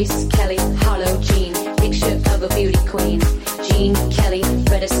 Grace Kelly, Harlow Jean, picture of a beauty queen. Jean Kelly,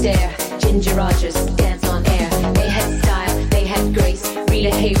 Fred Astaire, Ginger Rogers, dance on air. They had style, they had grace. Rita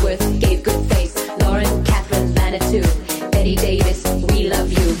Hayworth gave good face. Lauren Catherine Manitou, Betty Davis, we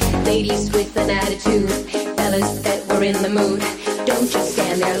love you. Ladies with an attitude, fellas that were in the mood. Don't just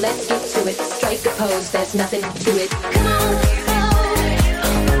stand there, let's get to it. Strike a pose, there's nothing to it. Come on, boat.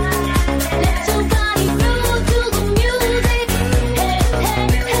 Let your body move to the music. Hey, hey,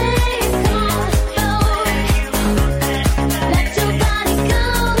 hey, come on, boat. Let your body go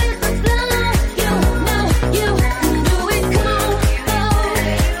with the flow. You know you can do it. Come on, boat.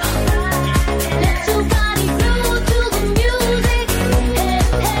 Let your body move to the music. Hey,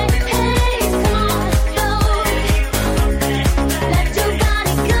 hey, hey, come on, boat. Let your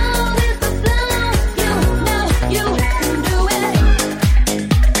body go with the flow. You know you can do it.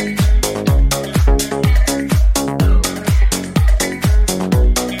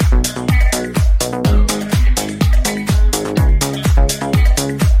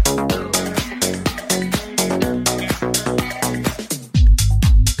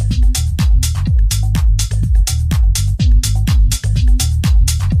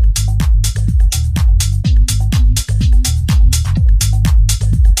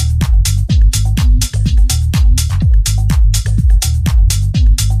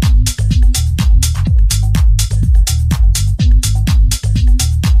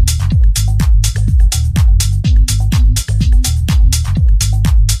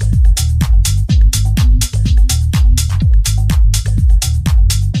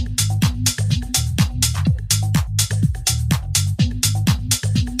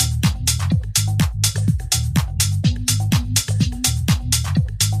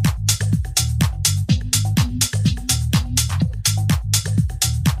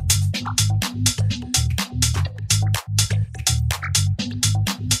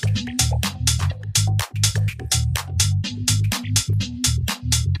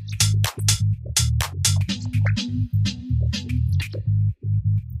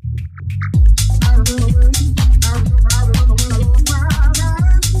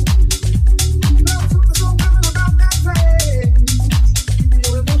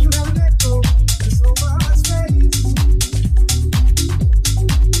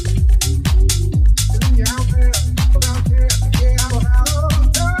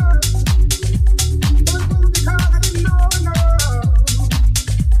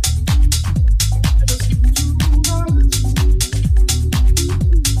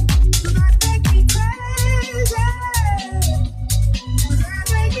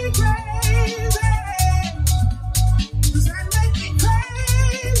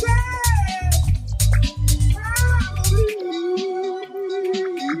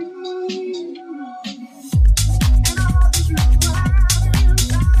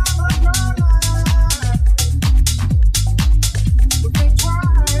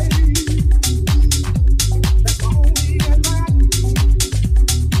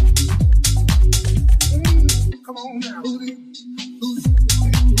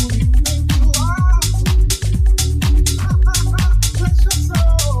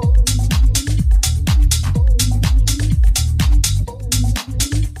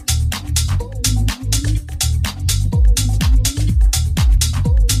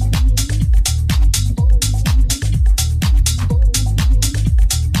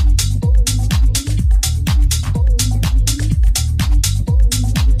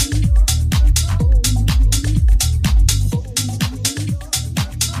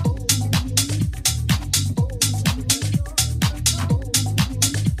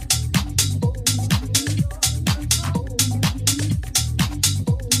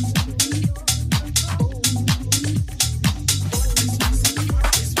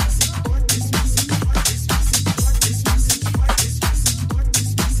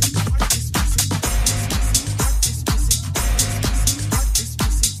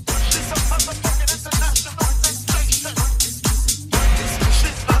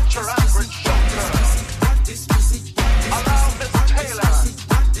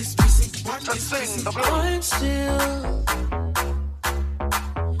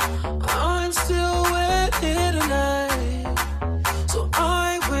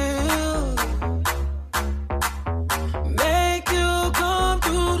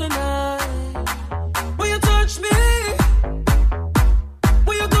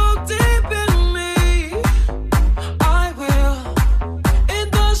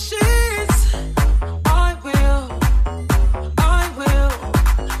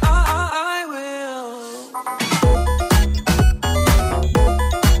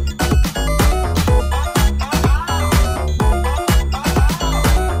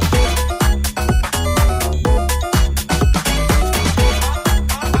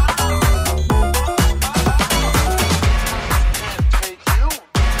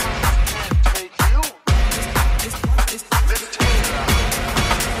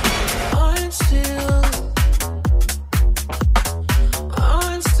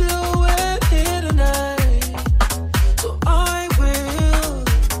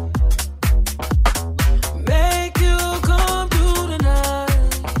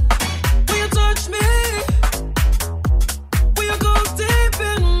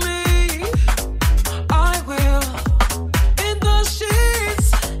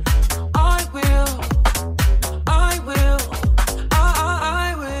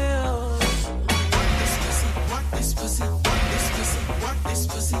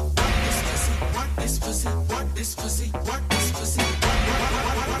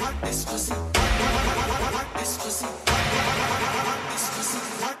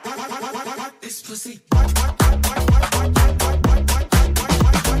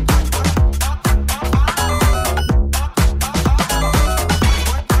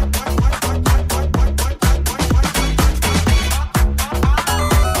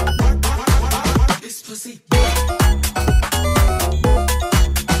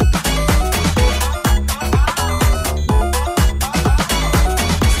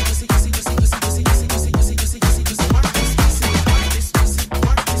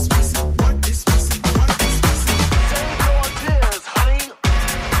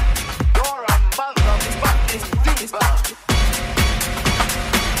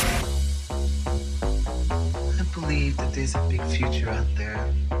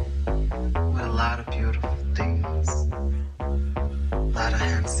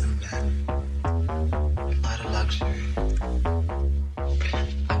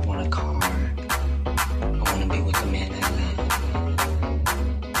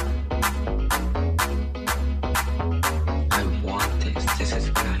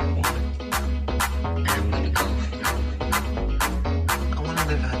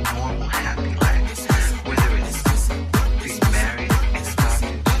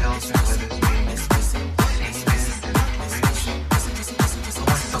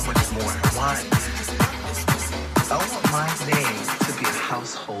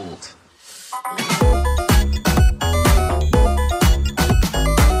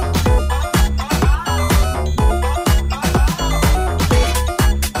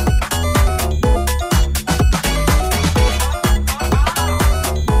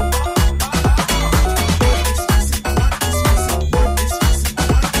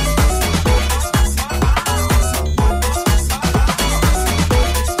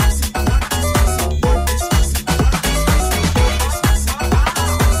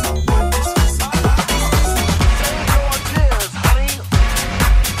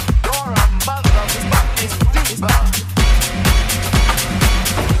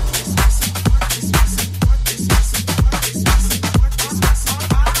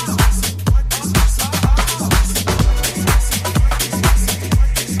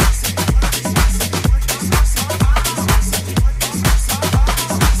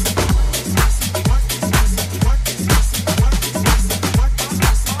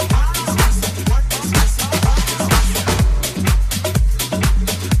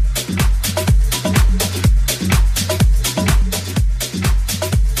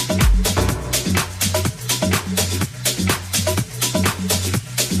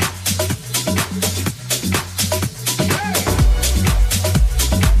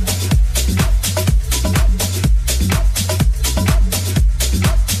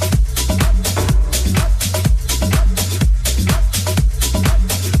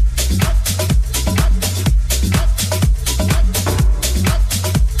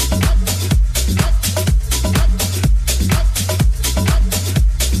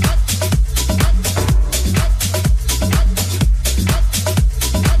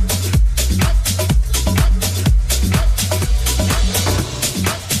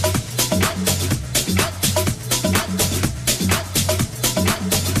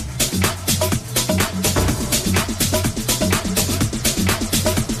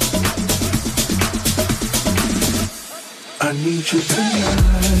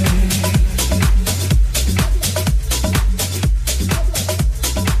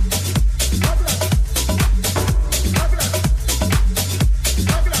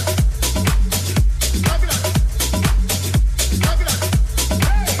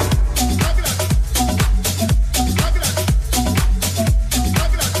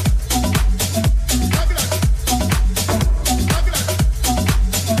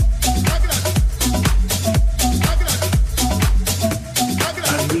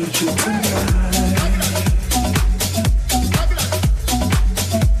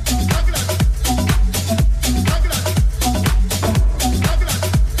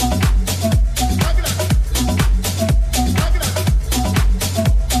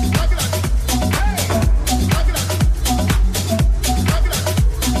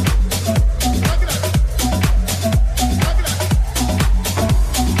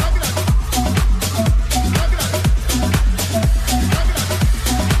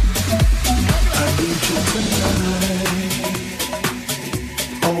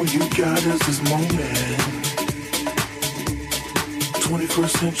 all you got is this moment.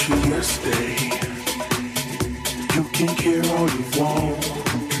 21st century yesterday. You can care all you want.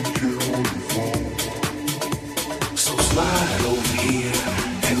 So slide over here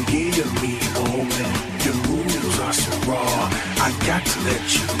and give me a moment. Your moves are so raw. I got to let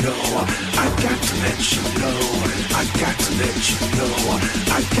you know. I got to let you know. I got to let you know.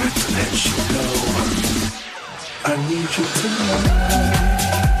 I got to let you know. I need you tonight.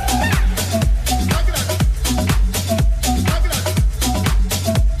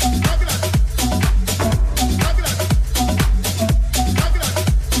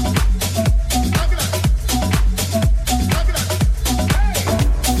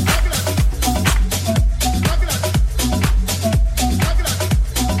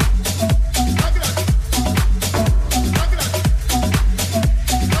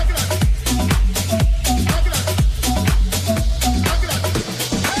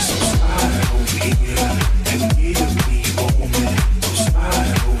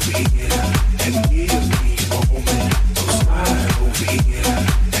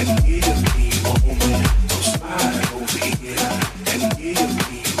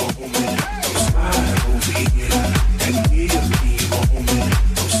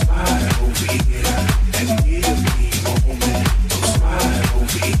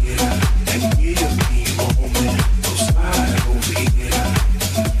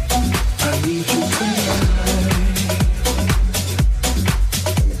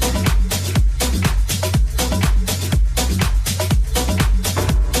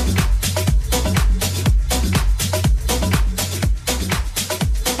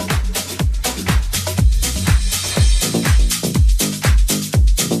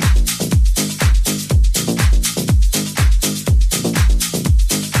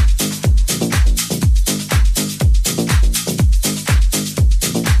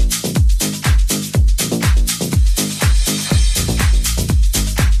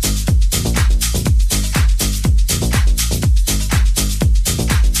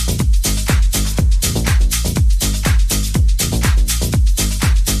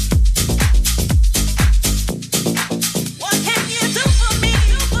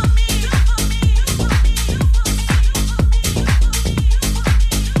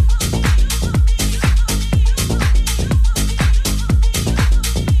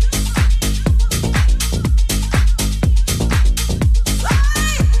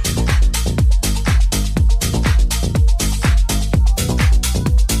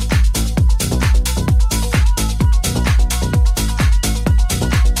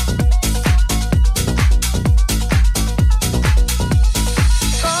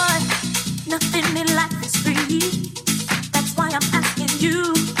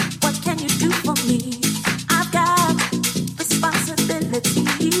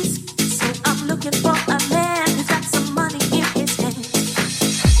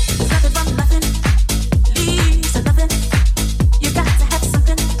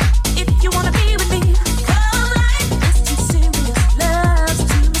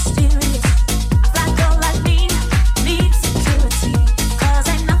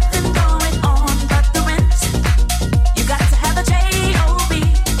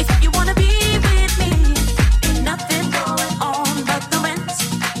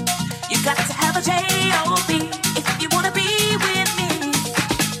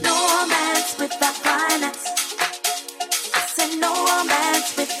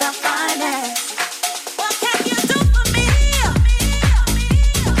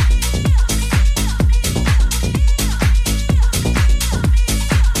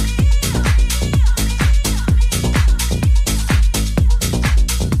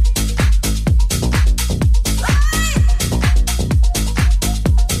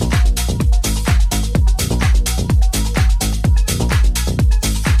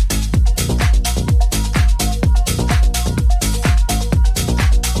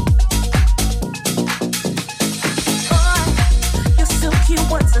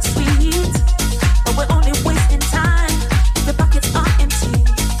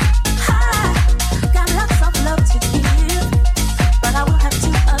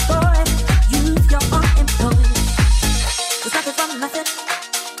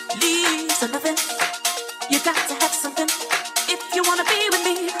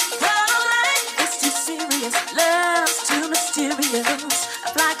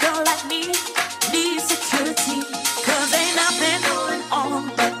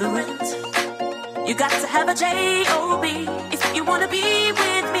 You got to have a J-O-B if you wanna be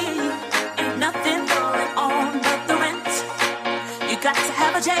with me. Ain't nothing going on but the rent. You got to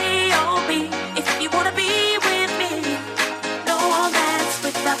have a J-O-B if you wanna be with me. No romance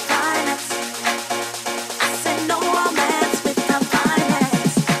without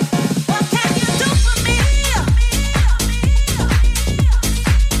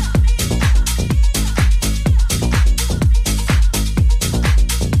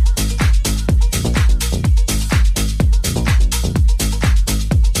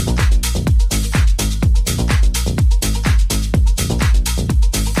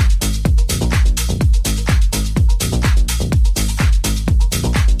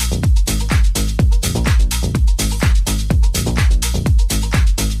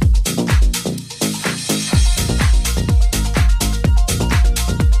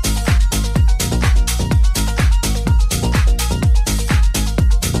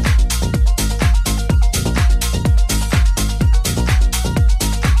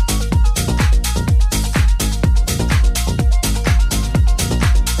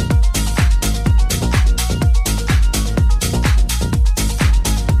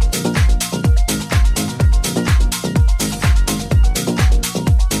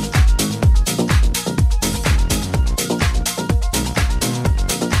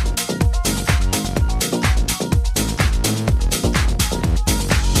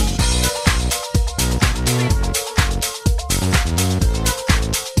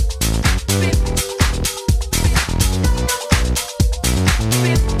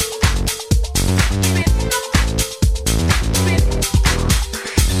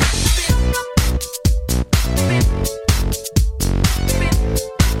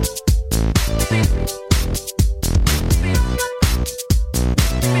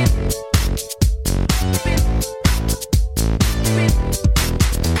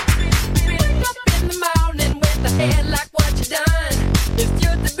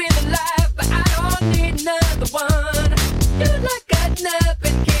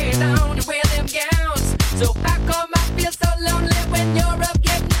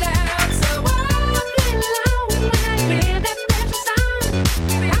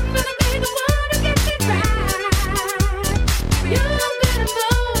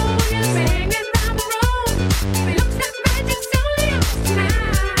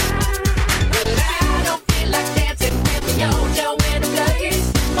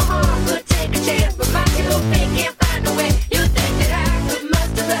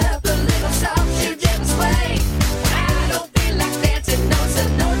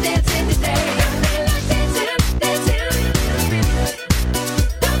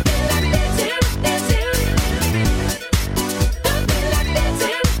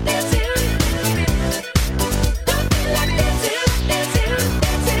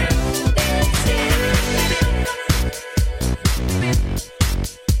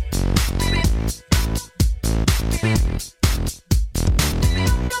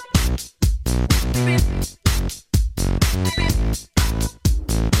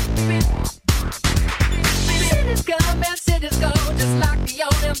your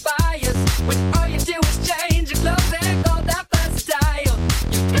empires. When all you do is change your clothes and go that versatile.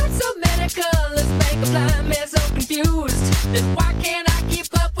 You got so many colors, make a blind man so confused. Then why can't I keep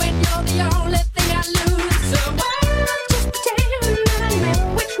up when you're the only thing I lose? So why not just pretend that I know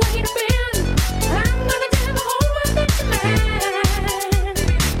which way to bend? I'm gonna tell the whole world that you're mine. So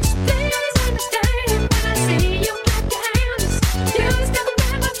please understand when I see you clap your hands. You stuck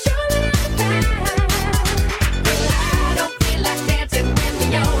around, I'm sure that I'm fine. Well, I don't feel like dancing when we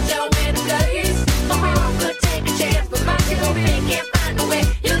all know in a place. My heart could take a chance, but my children can't find a way.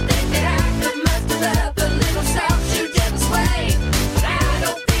 You think that I could muster up a little soft shoe devil sway? But I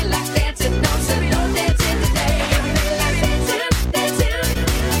don't feel like dancing, no, so don't dance in today. I feel like dancing, dancing.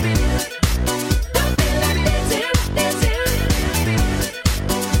 Don't feel like dancing, dancing.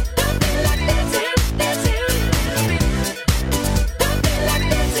 Don't feel like dancing, dancing. Don't feel like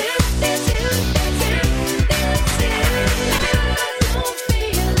dancing, dancing, dancing, dancing. I don't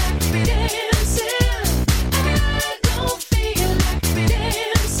feel like dancing. I don't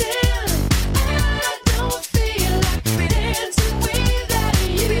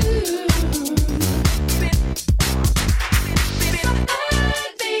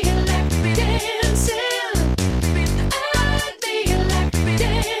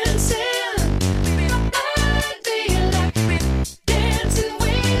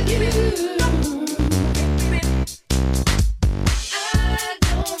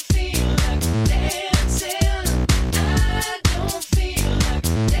feel like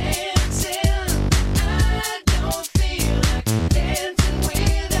dancing. I don't feel like dancing without you. I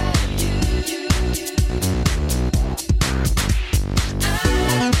feel like dancing. I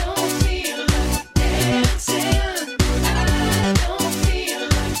feel like dancing. I feel like dancing with you. I don't feel like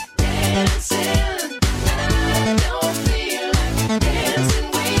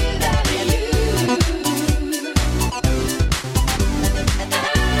dancing. I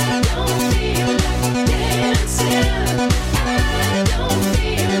don't feel like dancing. I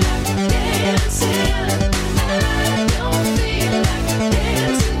don't feel like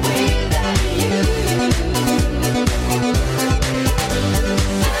dancing without you. I don't feel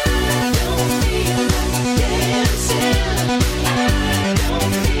like dancing. I don't feel like dancing. I don't feel like dancing without you. I don't feel like dancing. I don't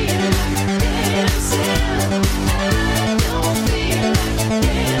feel like dancing. I don't feel like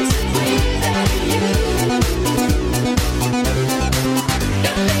dancing without you. I don't feel like dancing. I don't feel like dancing. I don't feel like dancing without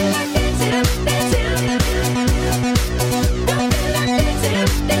you. Don't feel like dancing, dancing. Don't feel like dancing, dancing. Don't feel like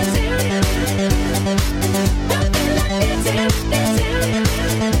dancing, dancing. Don't feel like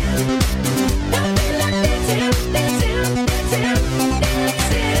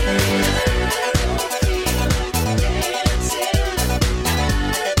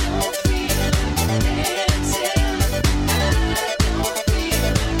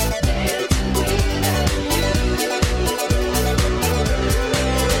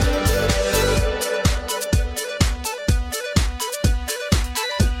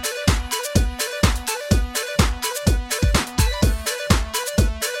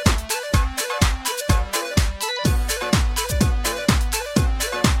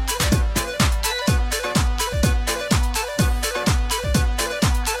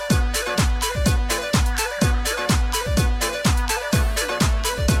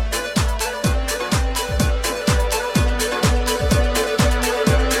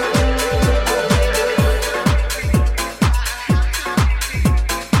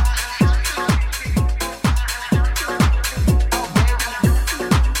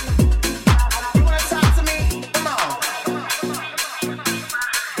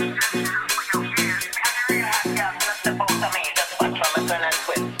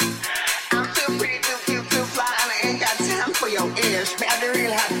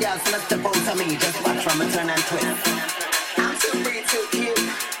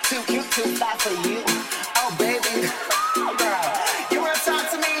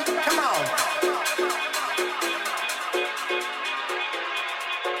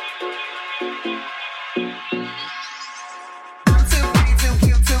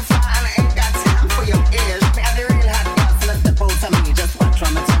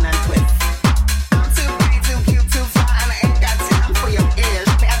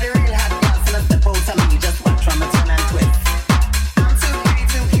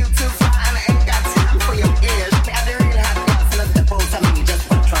dancing, dancing,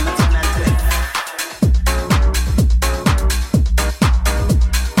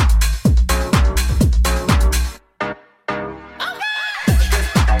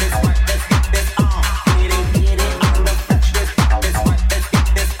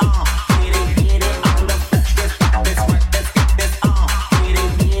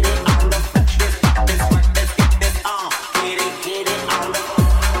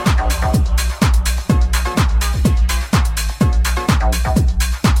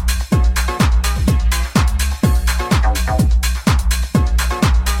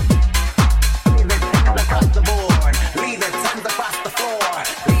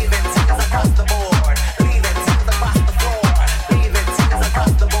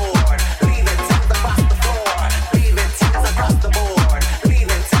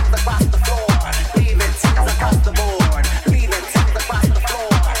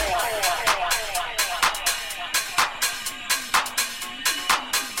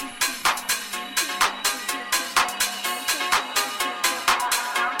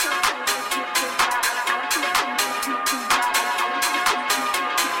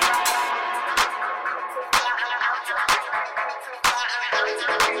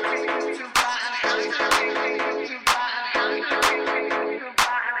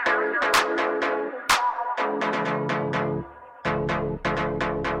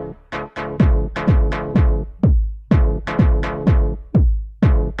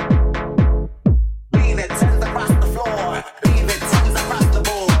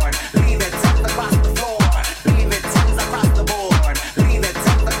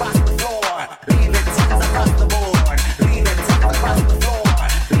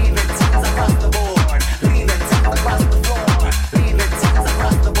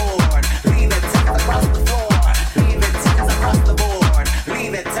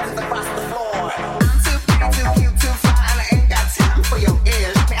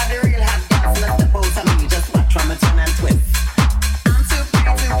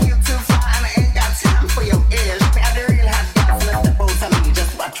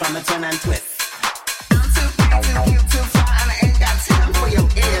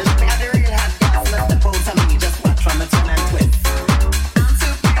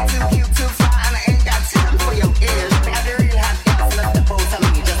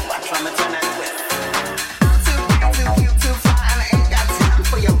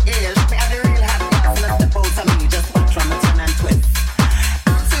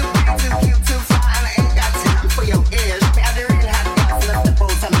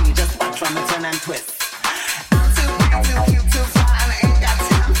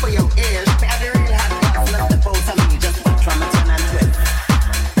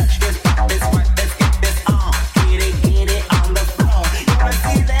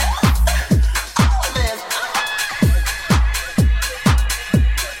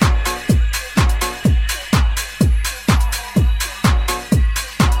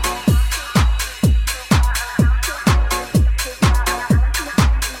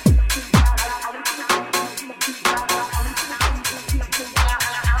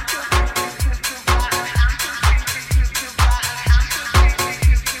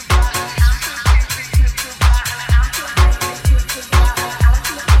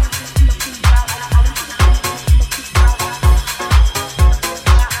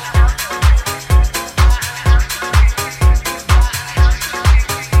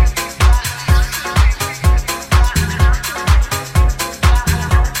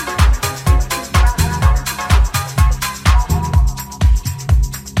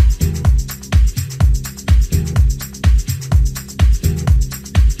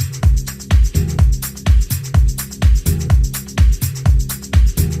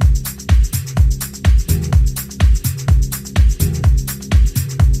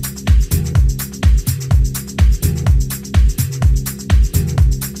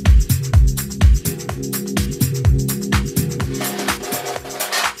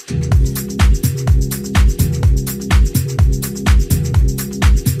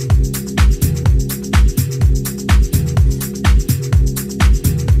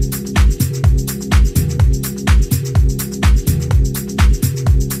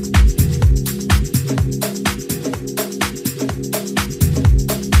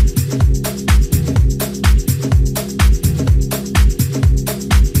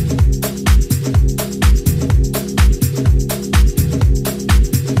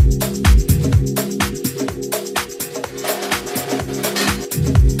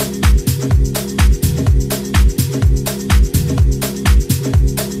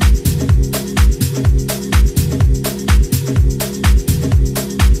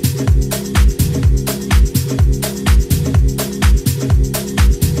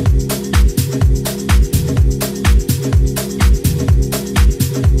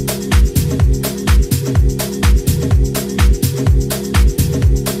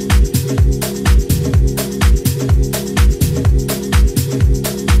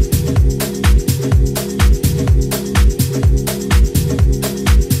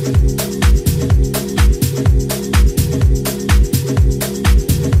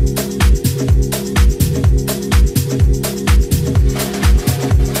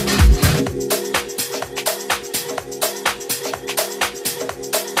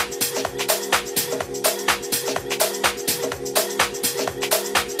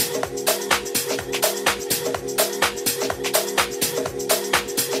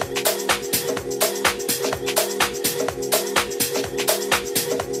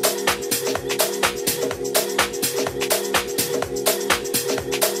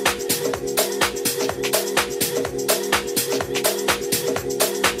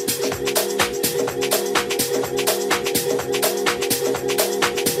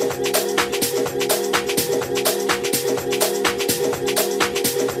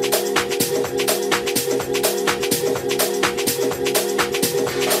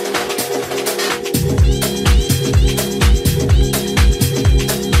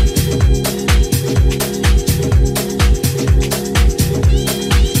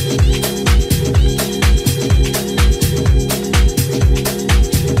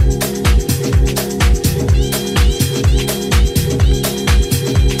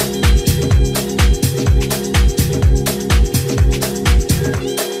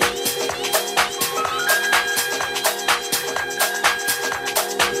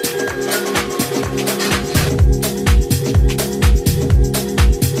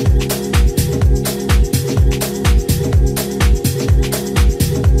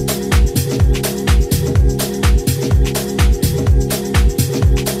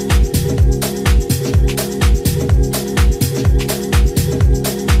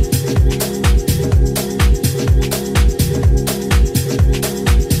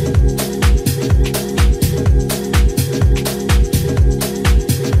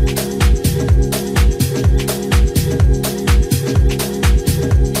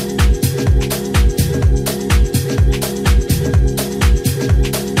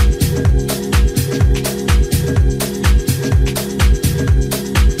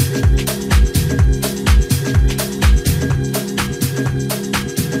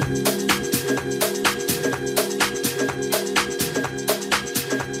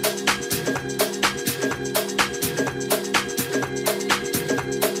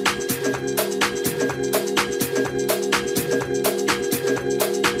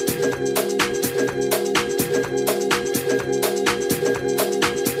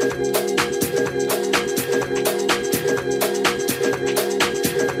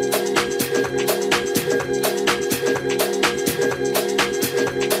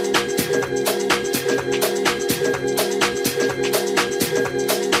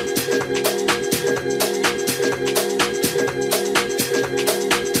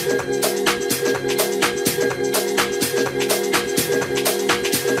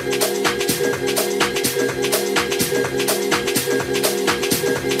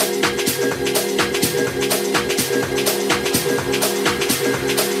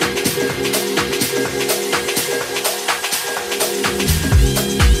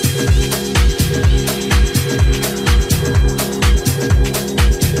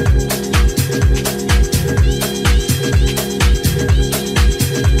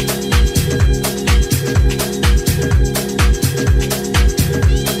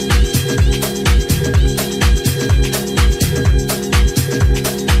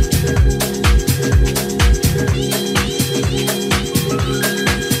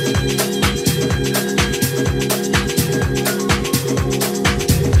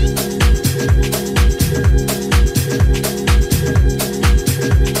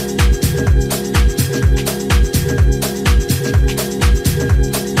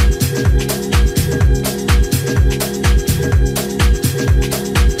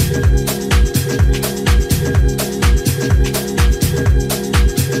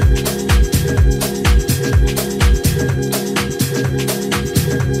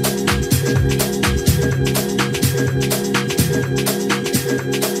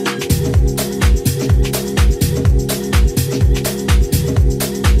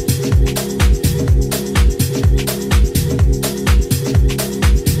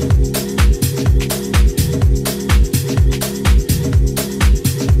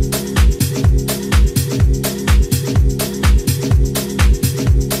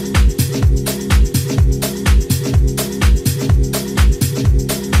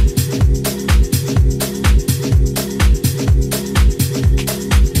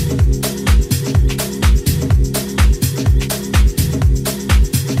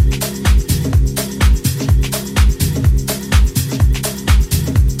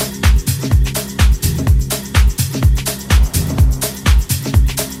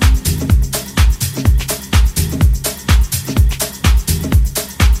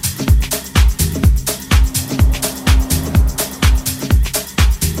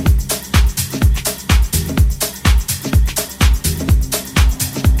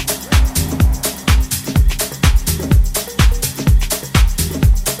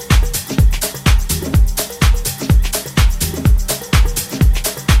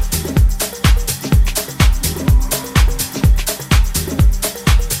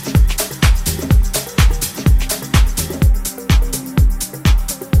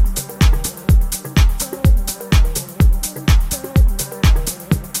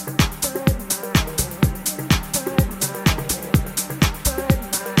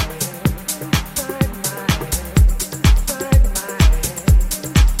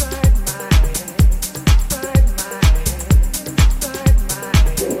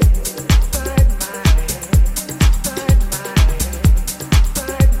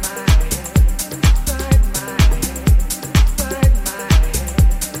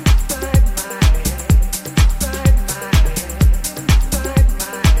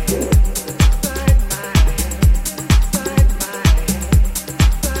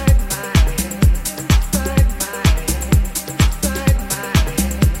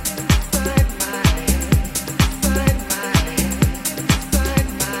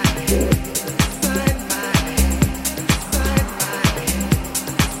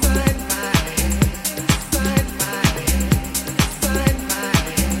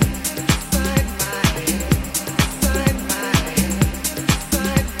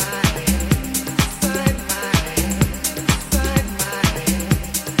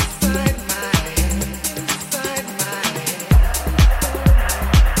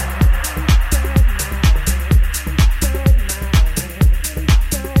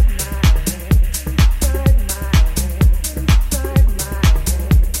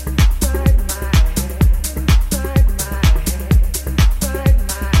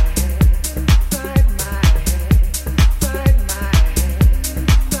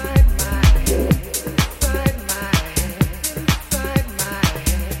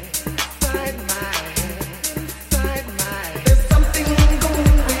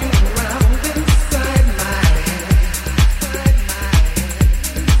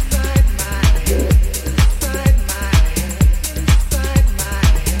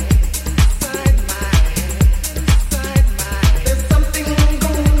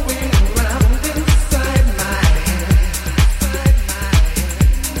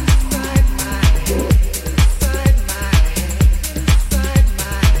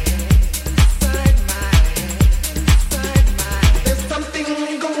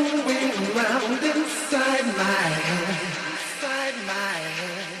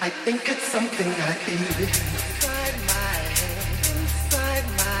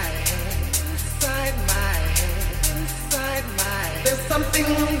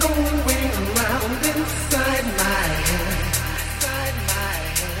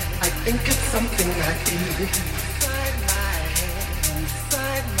 something I feel inside my head,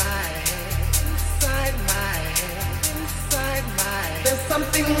 inside my head, inside my head, inside my head. There's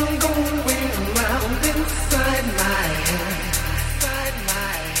something going around inside my head, inside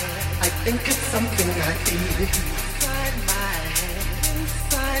my head. I think it's something I feel inside my head,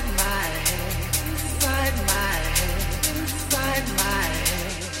 inside my head, inside my head, inside my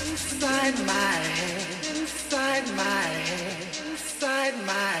head, inside my head, inside my head, inside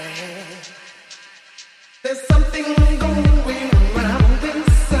my head. There's something going around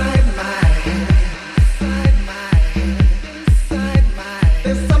inside my head, inside my head, inside my head.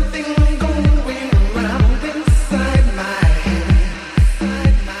 There's something going around inside my head,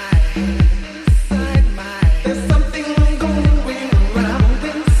 inside my head, inside my head. There's something going around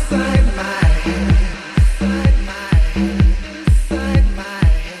inside my head, inside my head, inside my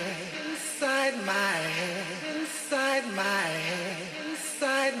head, inside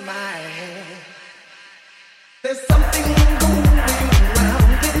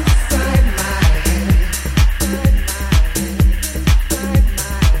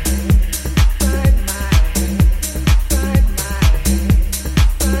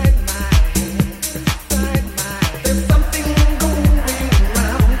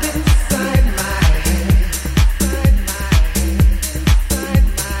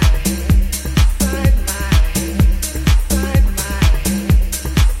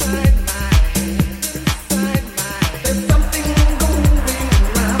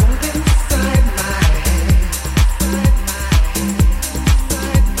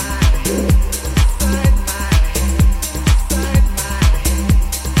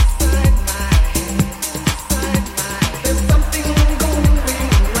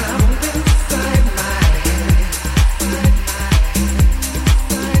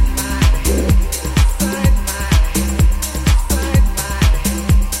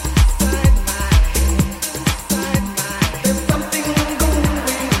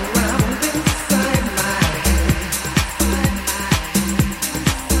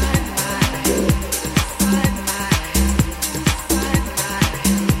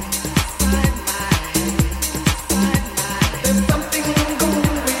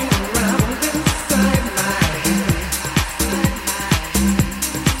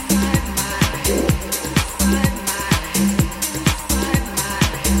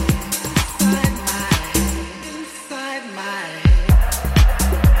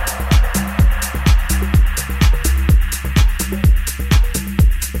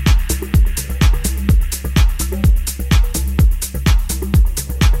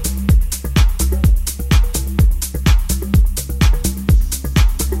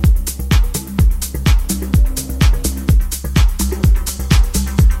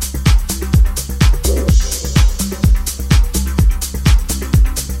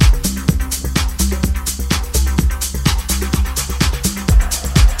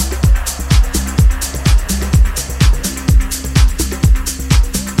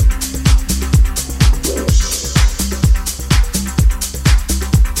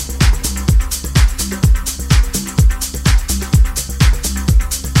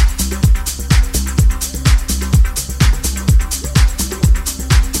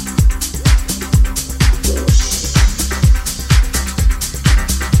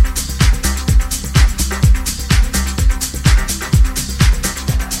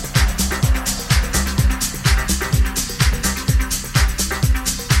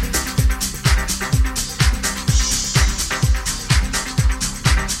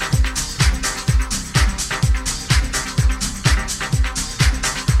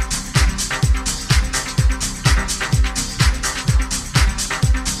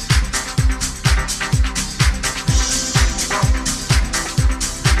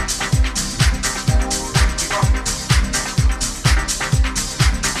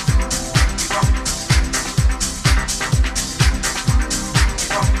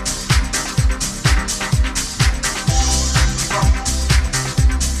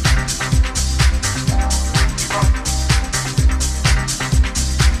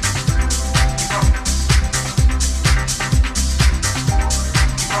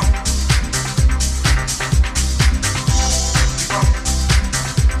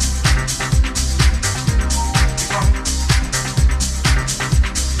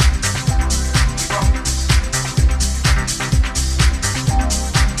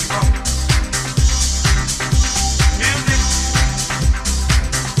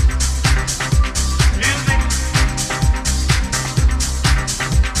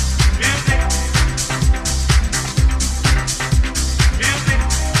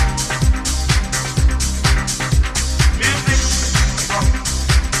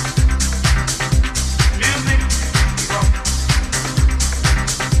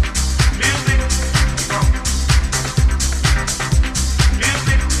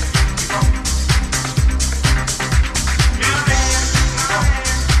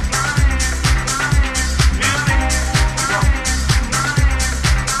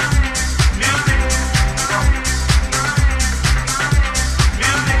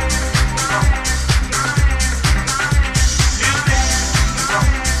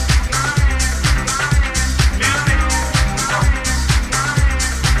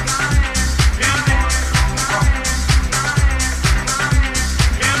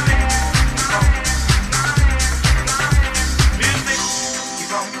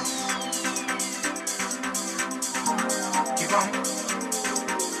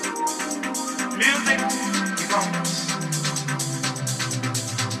If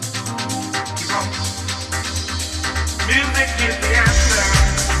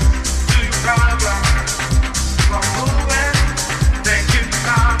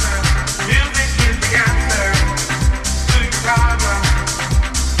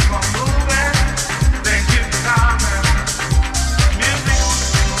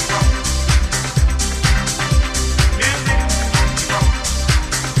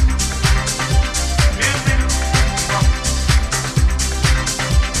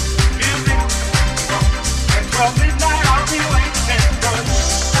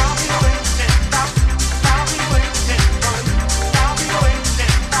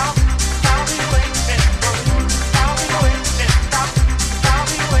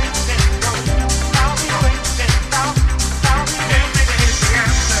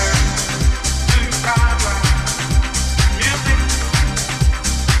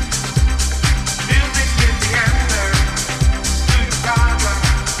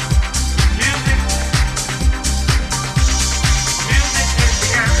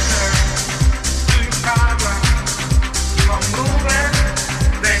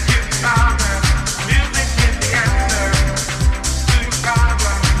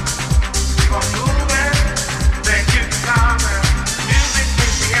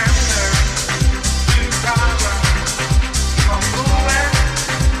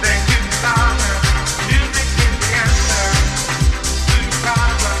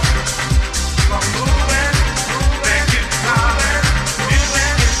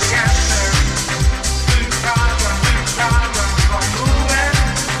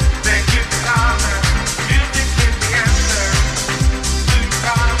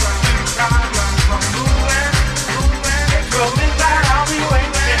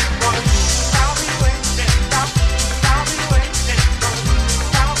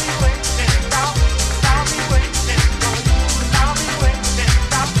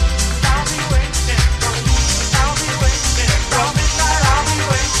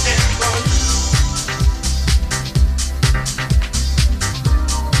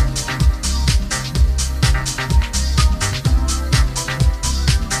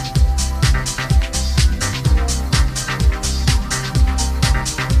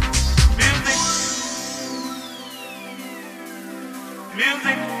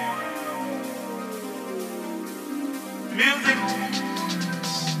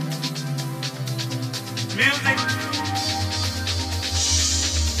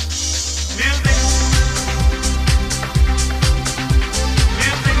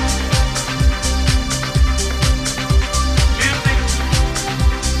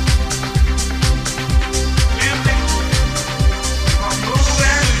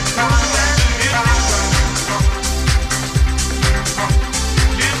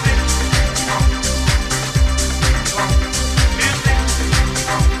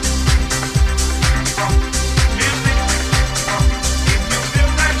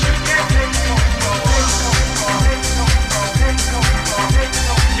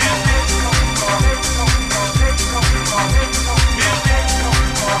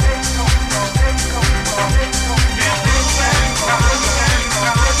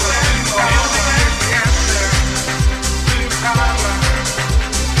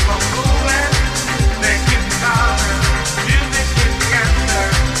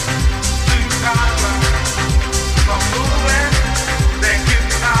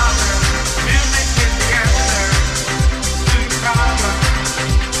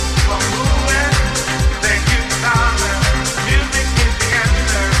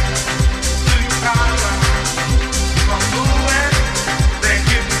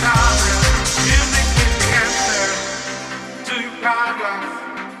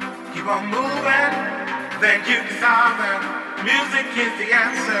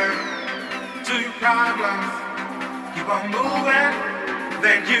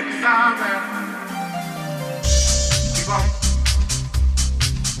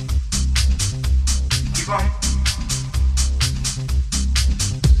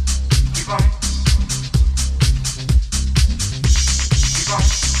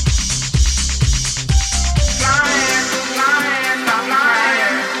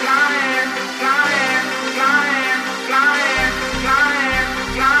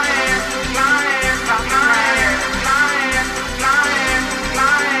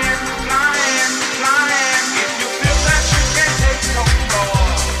you feel that you can't take no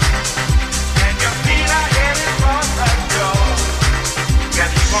more, and your feet are heavy.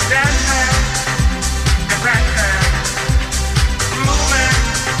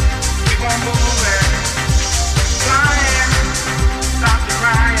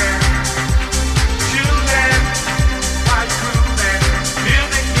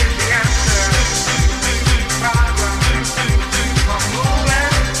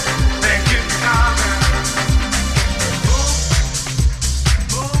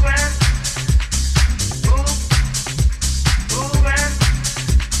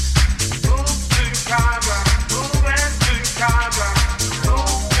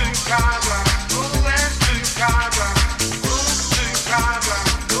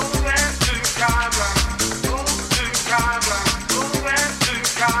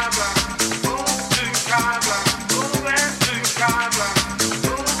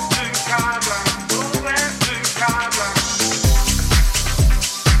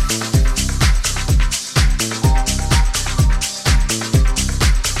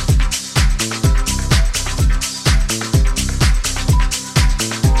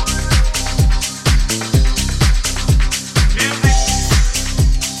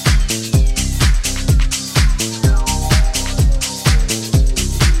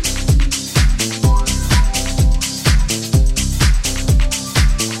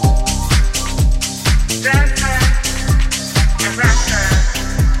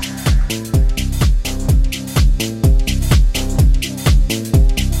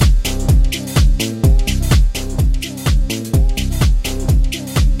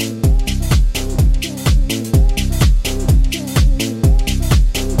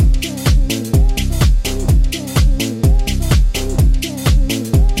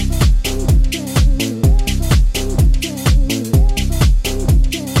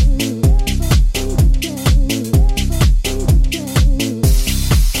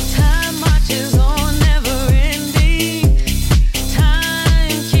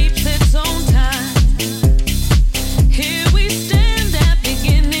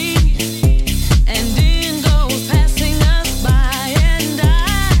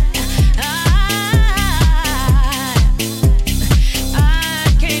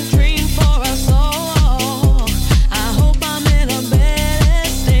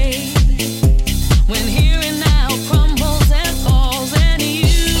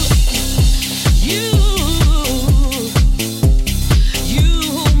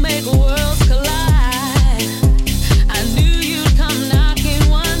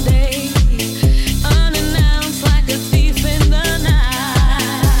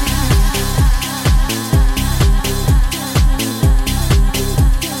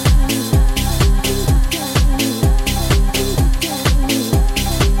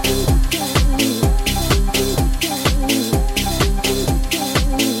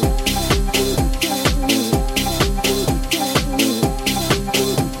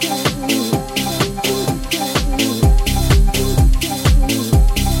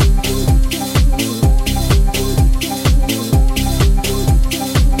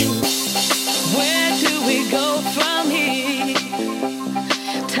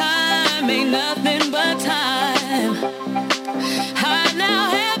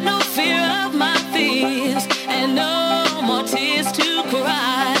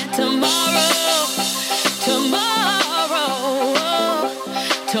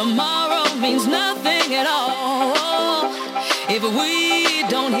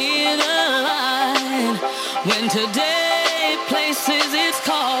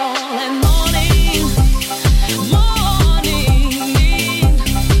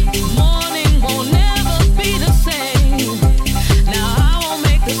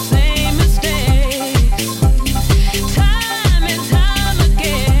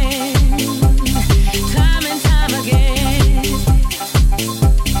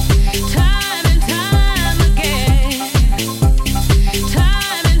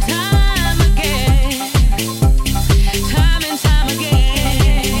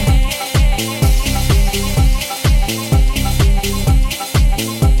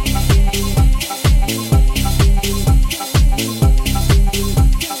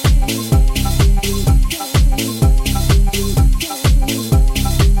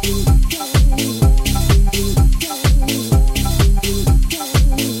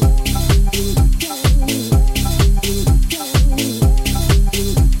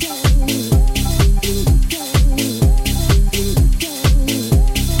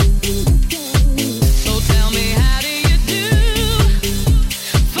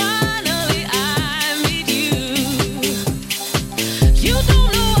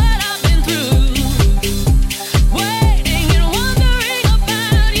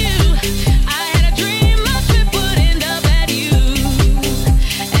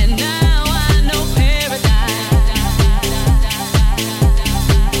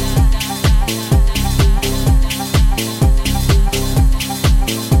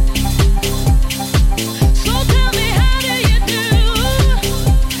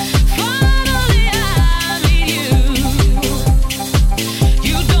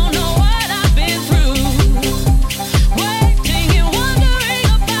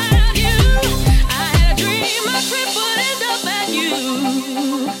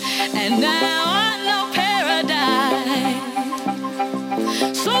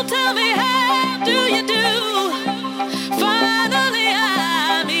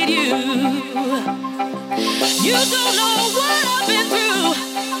 You don't know what I've been through,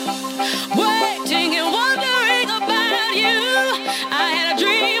 waiting and wondering about you. I had a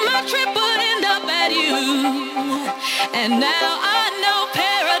dream my trip would end up at you, and now I know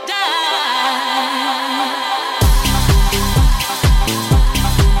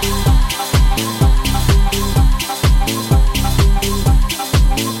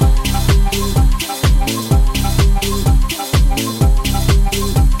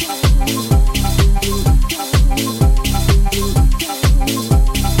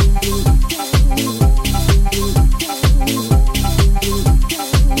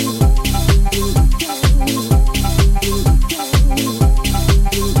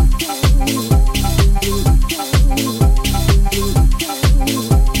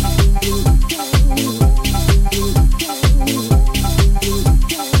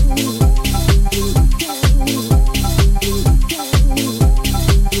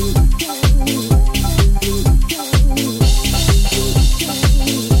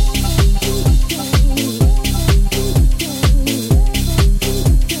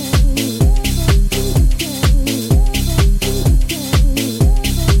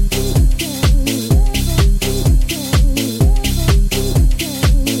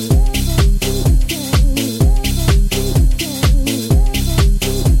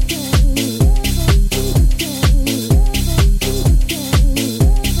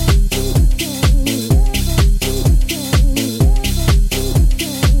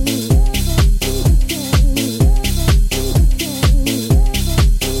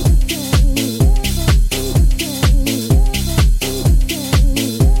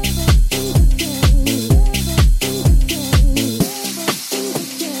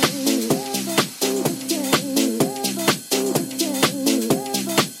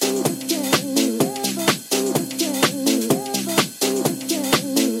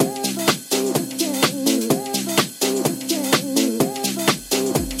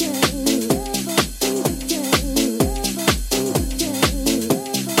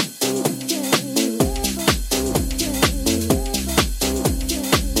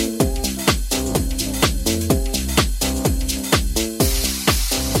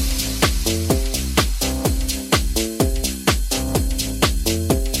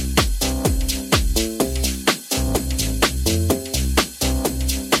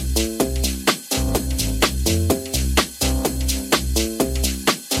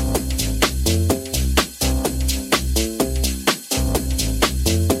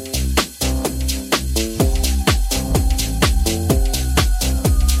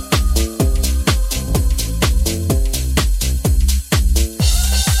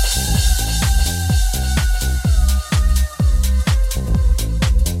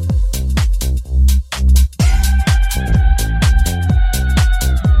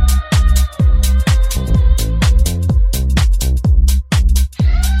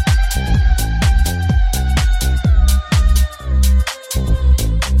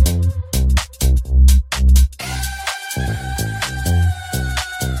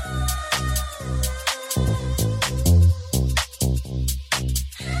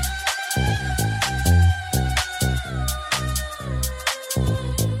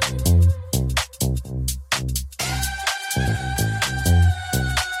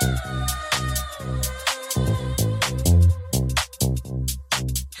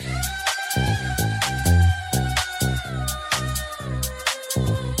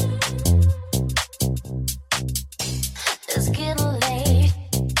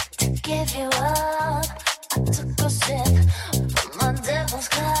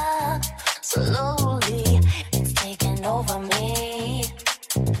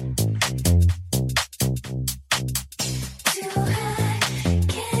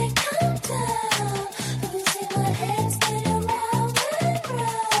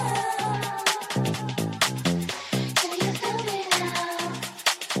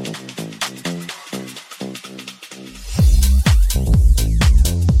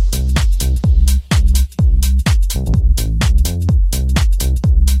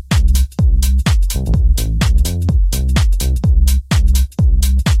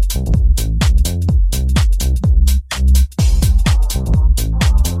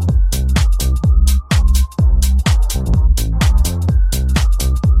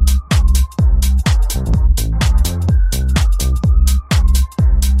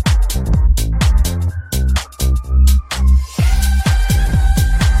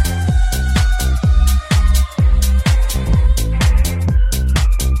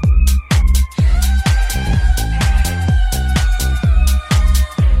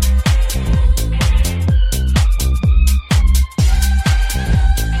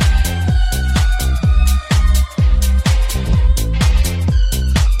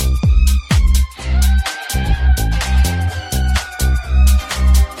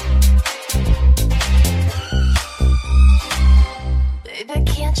Baby,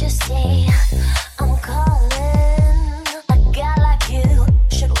 can't you see?